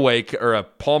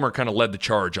 Palmer kind of led the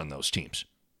charge on those teams.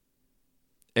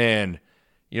 And,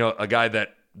 a guy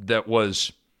that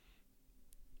was,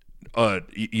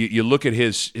 you look at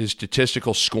his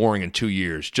statistical scoring in 2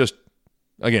 years, just,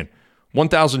 again,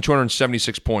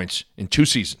 1,276 points in 2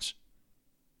 seasons.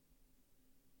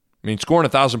 I mean, scoring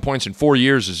 1,000 points in 4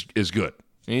 years is good.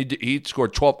 He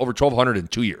scored over 1,200 in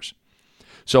 2 years.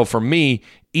 So for me,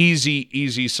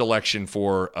 easy selection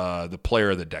for the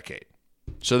player of the decade.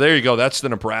 So there you go. That's the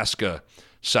Nebraska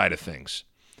side of things.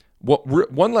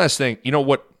 One last thing,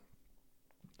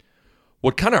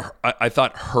 what kind of I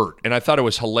thought hurt, and I thought it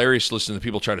was hilarious listening to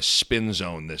people try to spin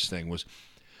zone this thing, was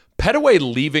Pettaway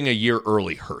leaving a year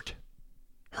early hurt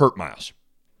Miles.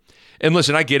 And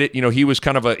listen, I get it. He was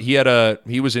kind of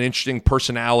he was an interesting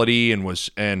personality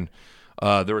and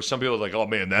there were some people like, oh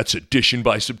man, that's addition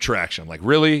by subtraction. I'm like,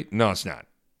 really? No, it's not.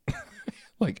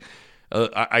 Like,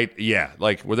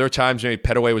 were there times maybe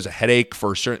Pettaway was a headache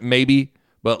for certain, maybe,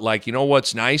 but like,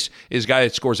 what's nice is a guy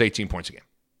that scores 18 points a game.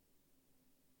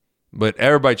 But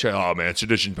everybody try, oh man, it's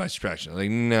addition by subtraction.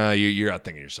 Like, no, you're out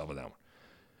thinking yourself with that one.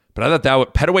 But I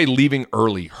thought Pettaway leaving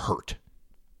early hurt.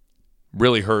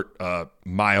 Really hurt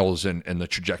Miles and the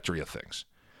trajectory of things.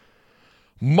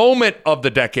 Moment of the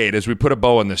decade as we put a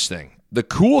bow on this thing. The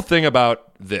cool thing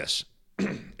about this,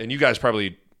 and you guys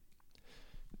probably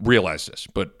realize this,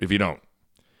 but if you don't,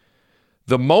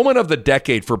 the moment of the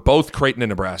decade for both Creighton and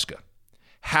Nebraska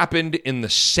happened in the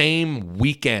same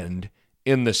weekend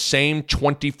in the same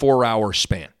 24-hour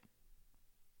span.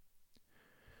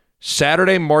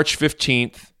 Saturday, March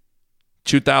 15th,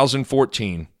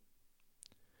 2014.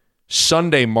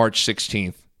 Sunday, March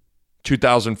 16th,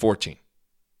 2014.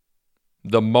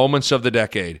 The moments of the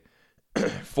decade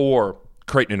for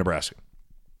Creighton and Nebraska.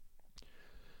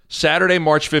 Saturday,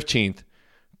 March 15th,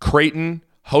 Creighton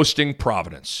hosting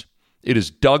Providence. It is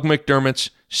Doug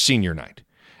McDermott's senior night.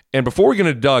 And before we get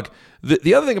into Doug,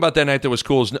 the other thing about that night that was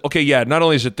cool is, okay, yeah, not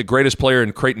only is it the greatest player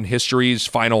in Creighton history's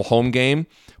final home game,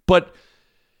 but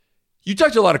you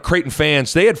talked to a lot of Creighton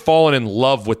fans. They had fallen in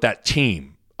love with that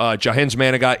team. Jahens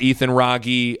Manigat, Ethan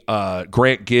Raggi,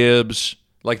 Grant Gibbs.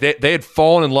 Like they had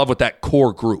fallen in love with that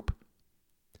core group.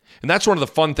 And that's one of the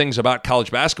fun things about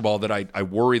college basketball that I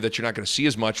worry that you're not going to see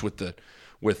as much with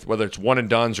whether it's one and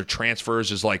dones or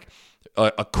transfers, is like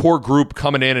a core group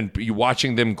coming in and you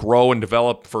watching them grow and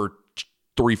develop for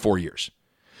 3-4 years.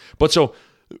 But so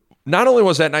not only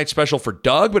was that night special for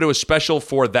Doug, but it was special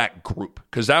for that group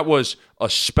because that was a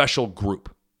special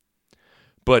group.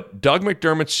 But Doug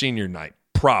McDermott's senior night,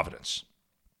 Providence,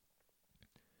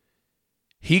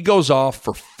 he goes off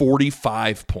for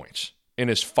 45 points in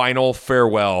his final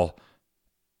farewell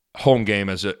home game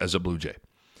as a Blue Jay.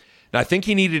 Now, I think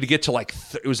he needed to get to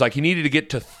he needed to get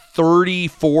to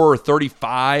 34 or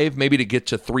 35, maybe to get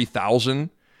to 3,000.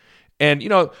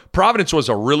 And, Providence was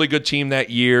a really good team that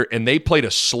year, and they played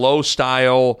a slow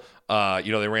style.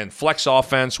 They ran flex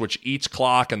offense, which eats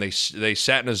clock, and they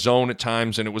sat in a zone at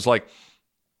times. And it was like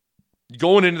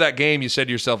going into that game, you said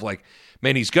to yourself, like,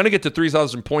 man, he's going to get to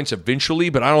 3,000 points eventually,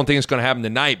 but I don't think it's going to happen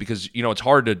tonight because, it's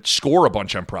hard to score a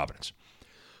bunch on Providence.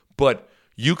 But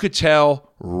you could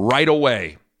tell right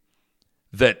away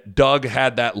that Doug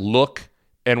had that look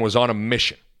and was on a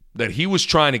mission, that he was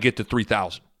trying to get to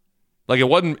 3,000. Like it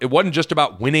wasn't just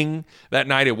about winning that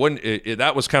night.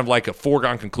 That was kind of like a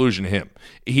foregone conclusion to him.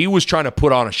 He was trying to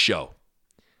put on a show.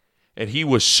 And he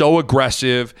was so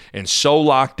aggressive and so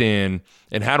locked in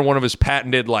and had one of his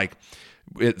patented,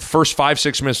 first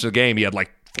 5-6 minutes of the game, he had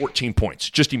 14 points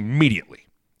just immediately.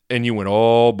 And you went,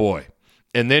 oh boy.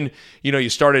 And then,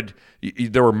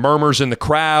 there were murmurs in the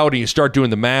crowd, and you start doing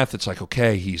the math. It's like,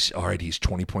 okay, he's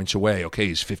 20 points away. Okay,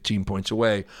 he's 15 points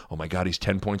away. Oh my God, he's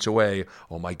 10 points away.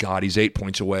 Oh my God, he's 8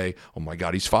 points away. Oh my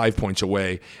God, he's 5 points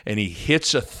away. And he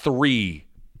hits a 3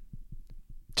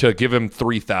 to give him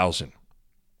 3,000.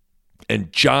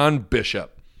 And John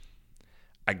Bishop,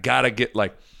 I got to get,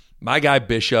 my guy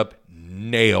Bishop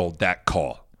nailed that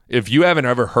call. If you haven't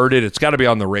ever heard it, it's got to be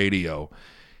on the radio.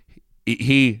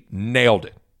 He nailed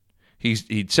it. He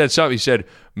said something. He said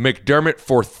McDermott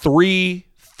for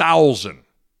 3,000.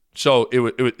 So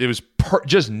it was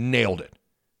just nailed it.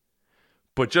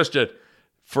 But just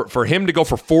for him to go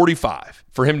for 45,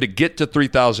 for him to get to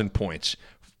 3,000 points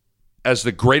as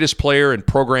the greatest player in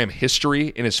program history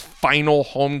in his final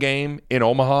home game in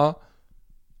Omaha,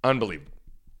 unbelievable.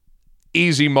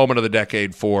 Easy moment of the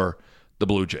decade for the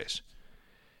Blue Jays.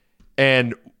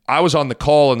 And I was on the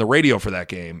call on the radio for that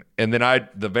game, and then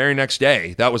the very next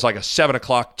day, that was like a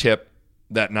 7:00 tip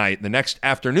that night. The next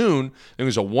afternoon, it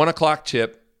was a 1:00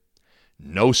 tip,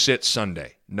 no-sit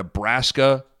Sunday.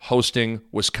 Nebraska hosting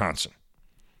Wisconsin.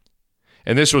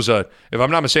 And this was if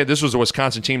I'm not mistaken, this was a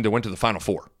Wisconsin team that went to the Final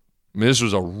Four. I mean, this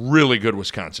was a really good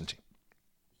Wisconsin team.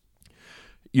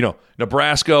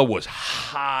 Nebraska was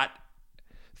hot.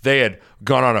 They had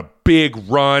gone on a big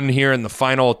run here in the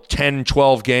final 10,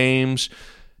 12 games.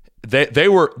 They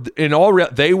were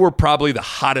probably the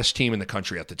hottest team in the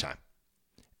country at the time.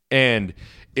 And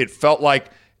it felt like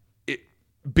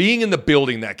being in the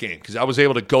building that game, because I was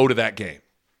able to go to that game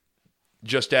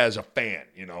just as a fan,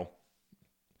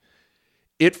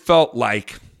 It felt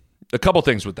like a couple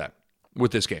things with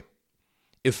this game.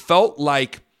 It felt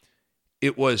like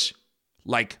it was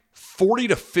 40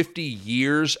 to 50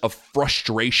 years of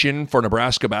frustration for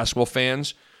Nebraska basketball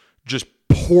fans just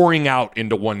pouring out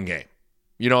into one game.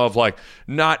 Of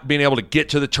not being able to get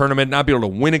to the tournament, not being able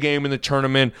to win a game in the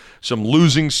tournament, some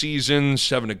losing seasons,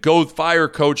 having to go fire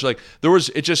coach.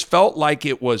 It just felt like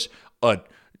it was a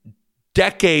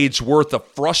decades worth of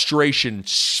frustration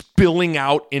spilling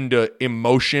out into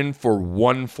emotion for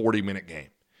one 40-minute game.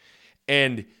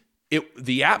 And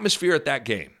the atmosphere at that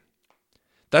game,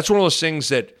 that's one of those things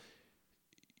that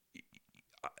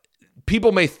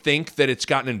people may think that it's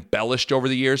gotten embellished over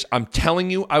the years. I'm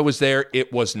telling you, I was there.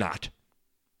 It was not.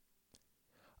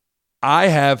 I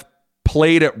have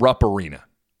played at Rupp Arena.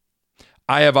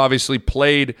 I have obviously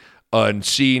played and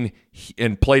seen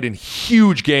and played in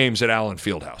huge games at Allen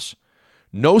Fieldhouse.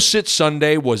 No Sit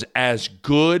Sunday was as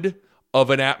good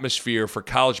of an atmosphere for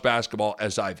college basketball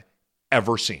as I've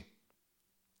ever seen.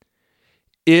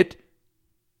 It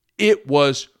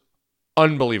was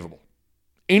unbelievable.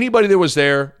 Anybody that was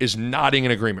there is nodding in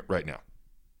agreement right now.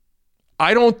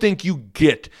 I don't think you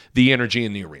get the energy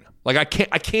in the arena. I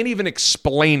can't even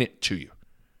explain it to you.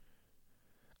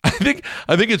 I think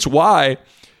it's why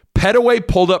Pettaway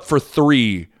pulled up for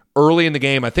 3 early in the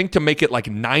game, I think to make it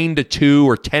 9-2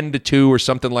 or 10-2 or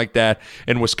something like that.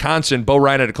 And Wisconsin, Bo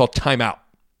Ryan had to call timeout.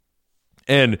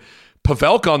 And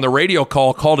Pavelka on the radio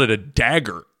call called it a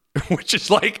dagger, which is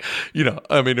there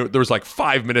was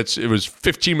 5 minutes. It was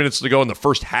 15 minutes to go in the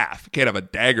first half. You can't have a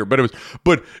dagger.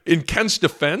 But in Kent's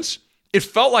defense, it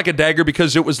felt like a dagger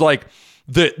because it was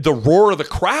the roar of the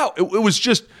crowd. It was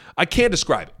just, I can't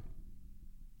describe it.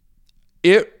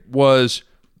 It was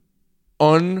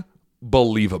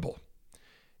unbelievable.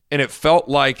 And it felt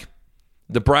like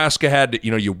Nebraska had to,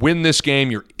 you win this game,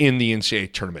 you're in the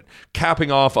NCAA tournament,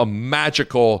 capping off a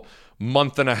magical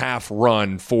month-and-a-half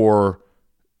run for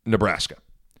Nebraska.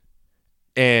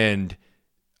 And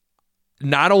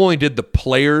not only did the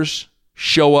players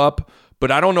show up,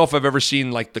 but I don't know if I've ever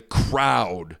seen like the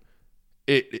crowd.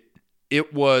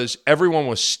 It was, everyone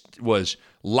was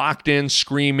locked in,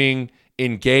 screaming,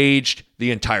 engaged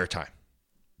the entire time.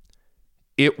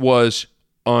 It was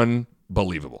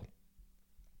unbelievable.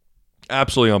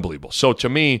 Absolutely unbelievable. So to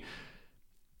me,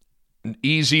 an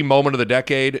easy moment of the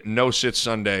decade, No Sit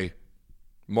Sunday,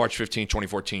 March 15,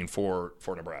 2014 for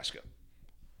Nebraska.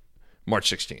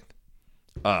 March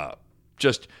 16th.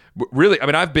 Just really, I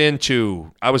mean,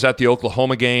 I was at the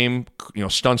Oklahoma game,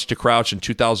 Stunts to Crouch in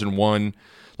 2001.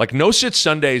 Like, No Sit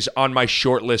Sundays on my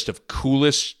short list of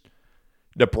coolest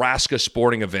Nebraska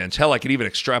sporting events. Hell, I could even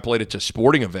extrapolate it to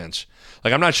sporting events.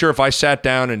 Like, I'm not sure if I sat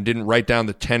down and didn't write down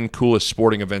the 10 coolest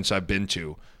sporting events I've been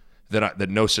to, that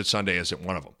No Sit Sunday isn't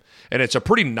one of them. And it's a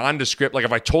pretty nondescript. Like,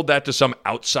 if I told that to some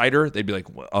outsider, they'd be like,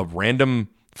 a random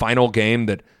final game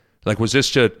that, like, was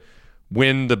this to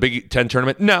win the Big Ten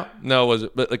tournament? No, was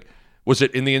it? But, like, was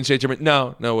it in the NCAA tournament?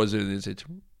 No, was it in the NCAA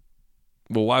tournament?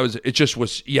 Well, why was it? It just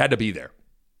was, you had to be there.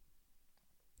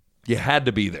 You had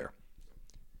to be there.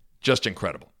 Just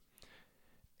incredible.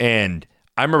 And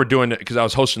I remember doing it because I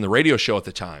was hosting the radio show at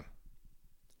the time.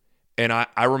 And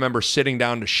I remember sitting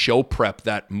down to show prep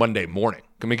that Monday morning.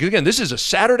 I mean, again, this is a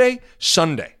Saturday,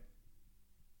 Sunday,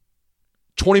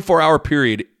 24-hour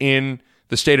period in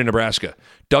the state of Nebraska.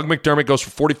 Doug McDermott goes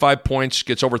for 45 points,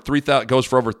 goes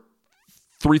for over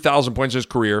 3,000 points in his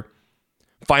career.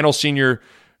 Final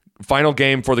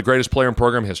game for the greatest player in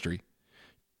program history.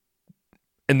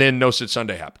 And then No Sit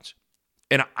Sunday happens.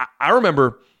 And I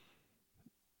remember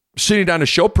sitting down to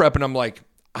show prep, and I'm like,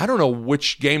 I don't know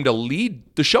which game to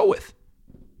lead the show with.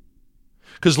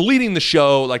 Because leading the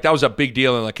show, like, that was a big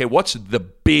deal. And like, hey, what's the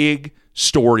big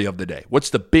story of the day? What's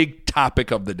the big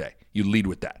topic of the day? You lead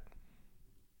with that.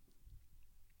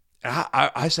 And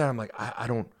I said, I'm like,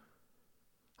 I'm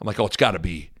like, oh, it's got to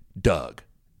be Doug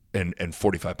and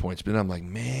 45 points. But then I'm like,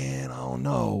 man, I don't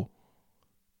know.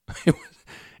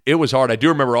 It was hard. I do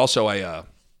remember also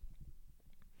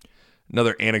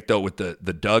another anecdote with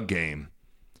the Doug game,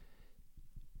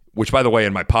 which, by the way,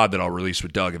 in my pod that I'll release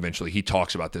with Doug eventually, he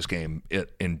talks about this game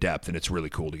in depth, and it's really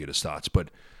cool to get his thoughts. But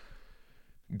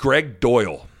Greg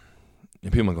Doyle,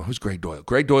 and people go, who's Greg Doyle?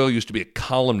 Greg Doyle used to be a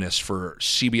columnist for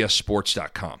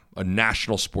CBSSports.com, a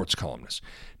national sports columnist.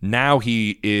 Now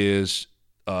he is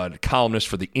a columnist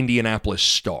for the Indianapolis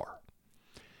Star.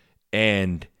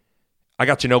 And I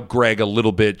got to know Greg a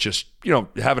little bit, just,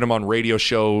 having him on radio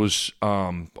shows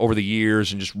over the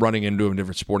years and just running into him in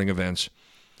different sporting events.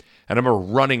 And I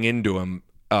remember running into him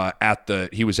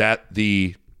he was at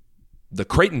the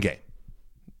Creighton game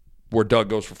where Doug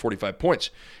goes for 45 points.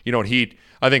 And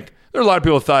I think there are a lot of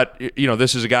people who thought,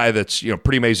 this is a guy that's,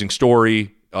 pretty amazing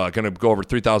story, going to go over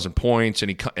 3,000 points,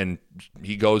 and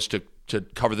he goes to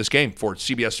cover this game for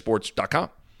CBSSports.com.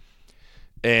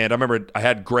 And I remember I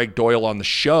had Greg Doyle on the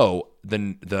show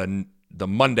the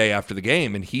Monday after the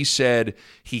game, and he said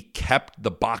he kept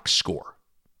the box score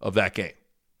of that game.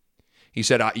 He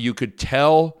said you could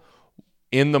tell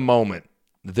in the moment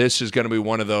this is going to be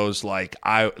one of those like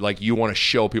you want to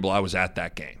show people I was at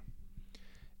that game.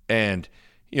 And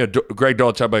Greg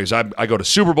Doyle talked about, I go to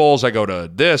Super Bowls, I go to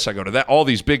this, I go to that, all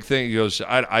these big things. He goes,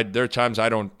 there are times I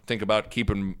don't think about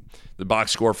keeping the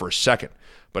box score for a second.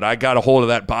 But I got a hold of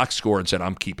that box score and said,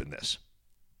 I'm keeping this.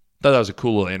 Thought that was a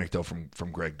cool little anecdote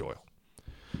from Greg Doyle.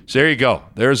 So there you go.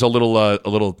 There's a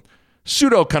little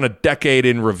pseudo kind of decade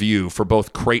in review for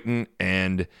both Creighton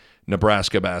and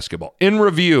Nebraska basketball. In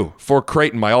review for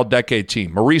Creighton, my all-decade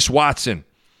team: Maurice Watson,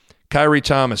 Kyrie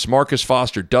Thomas, Marcus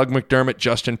Foster, Doug McDermott,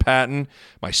 Justin Patton.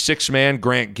 My sixth man,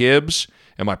 Grant Gibbs.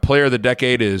 And my player of the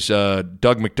decade is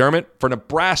Doug McDermott. For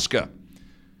Nebraska,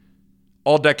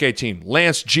 all-decade team: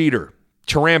 Lance Jeter,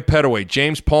 Teran Petaway,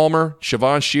 James Palmer,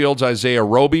 Siobhan Shields, Isaiah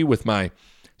Roby, with my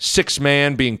sixth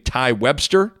man being Ty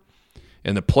Webster.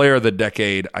 And the player of the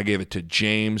decade, I gave it to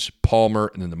James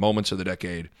Palmer. And then the moments of the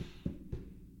decade,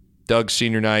 Doug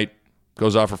senior night,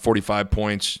 goes off for 45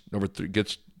 points,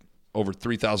 gets over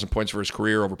 3,000 points for his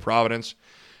career over Providence.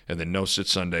 And then No Sit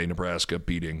Sunday, Nebraska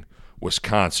beating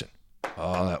Wisconsin.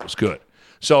 Oh, that was good.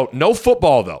 So no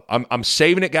football, though. I'm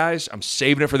saving it, guys. I'm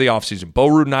saving it for the offseason. Bo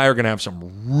Root and I are going to have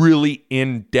some really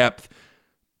in-depth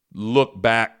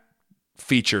look-back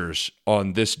features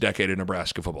on this decade of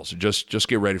Nebraska football. So just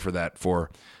get ready for that for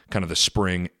kind of the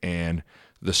spring and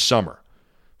the summer.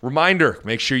 Reminder,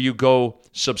 make sure you go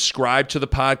subscribe to the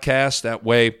podcast. That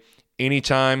way,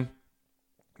 anytime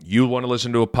you want to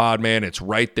listen to a pod, man, it's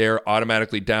right there,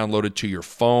 automatically downloaded to your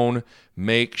phone.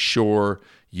 Make sure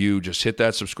you just hit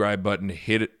that subscribe button,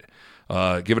 hit it,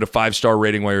 give it a 5-star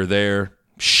rating while you're there.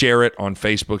 share it on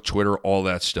Facebook, Twitter, all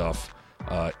that stuff.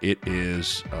 It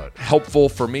is helpful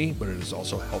for me, but it is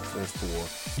also helpful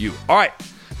for you. All right,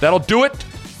 that'll do it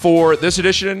for this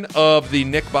edition of the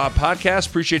Nick Bob Podcast.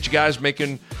 Appreciate you guys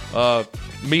making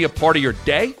me a part of your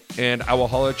day, and I will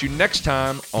holler at you next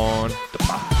time on the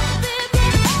pod.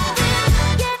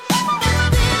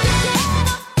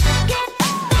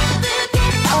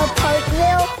 A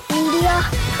Parkville Media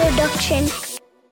Production.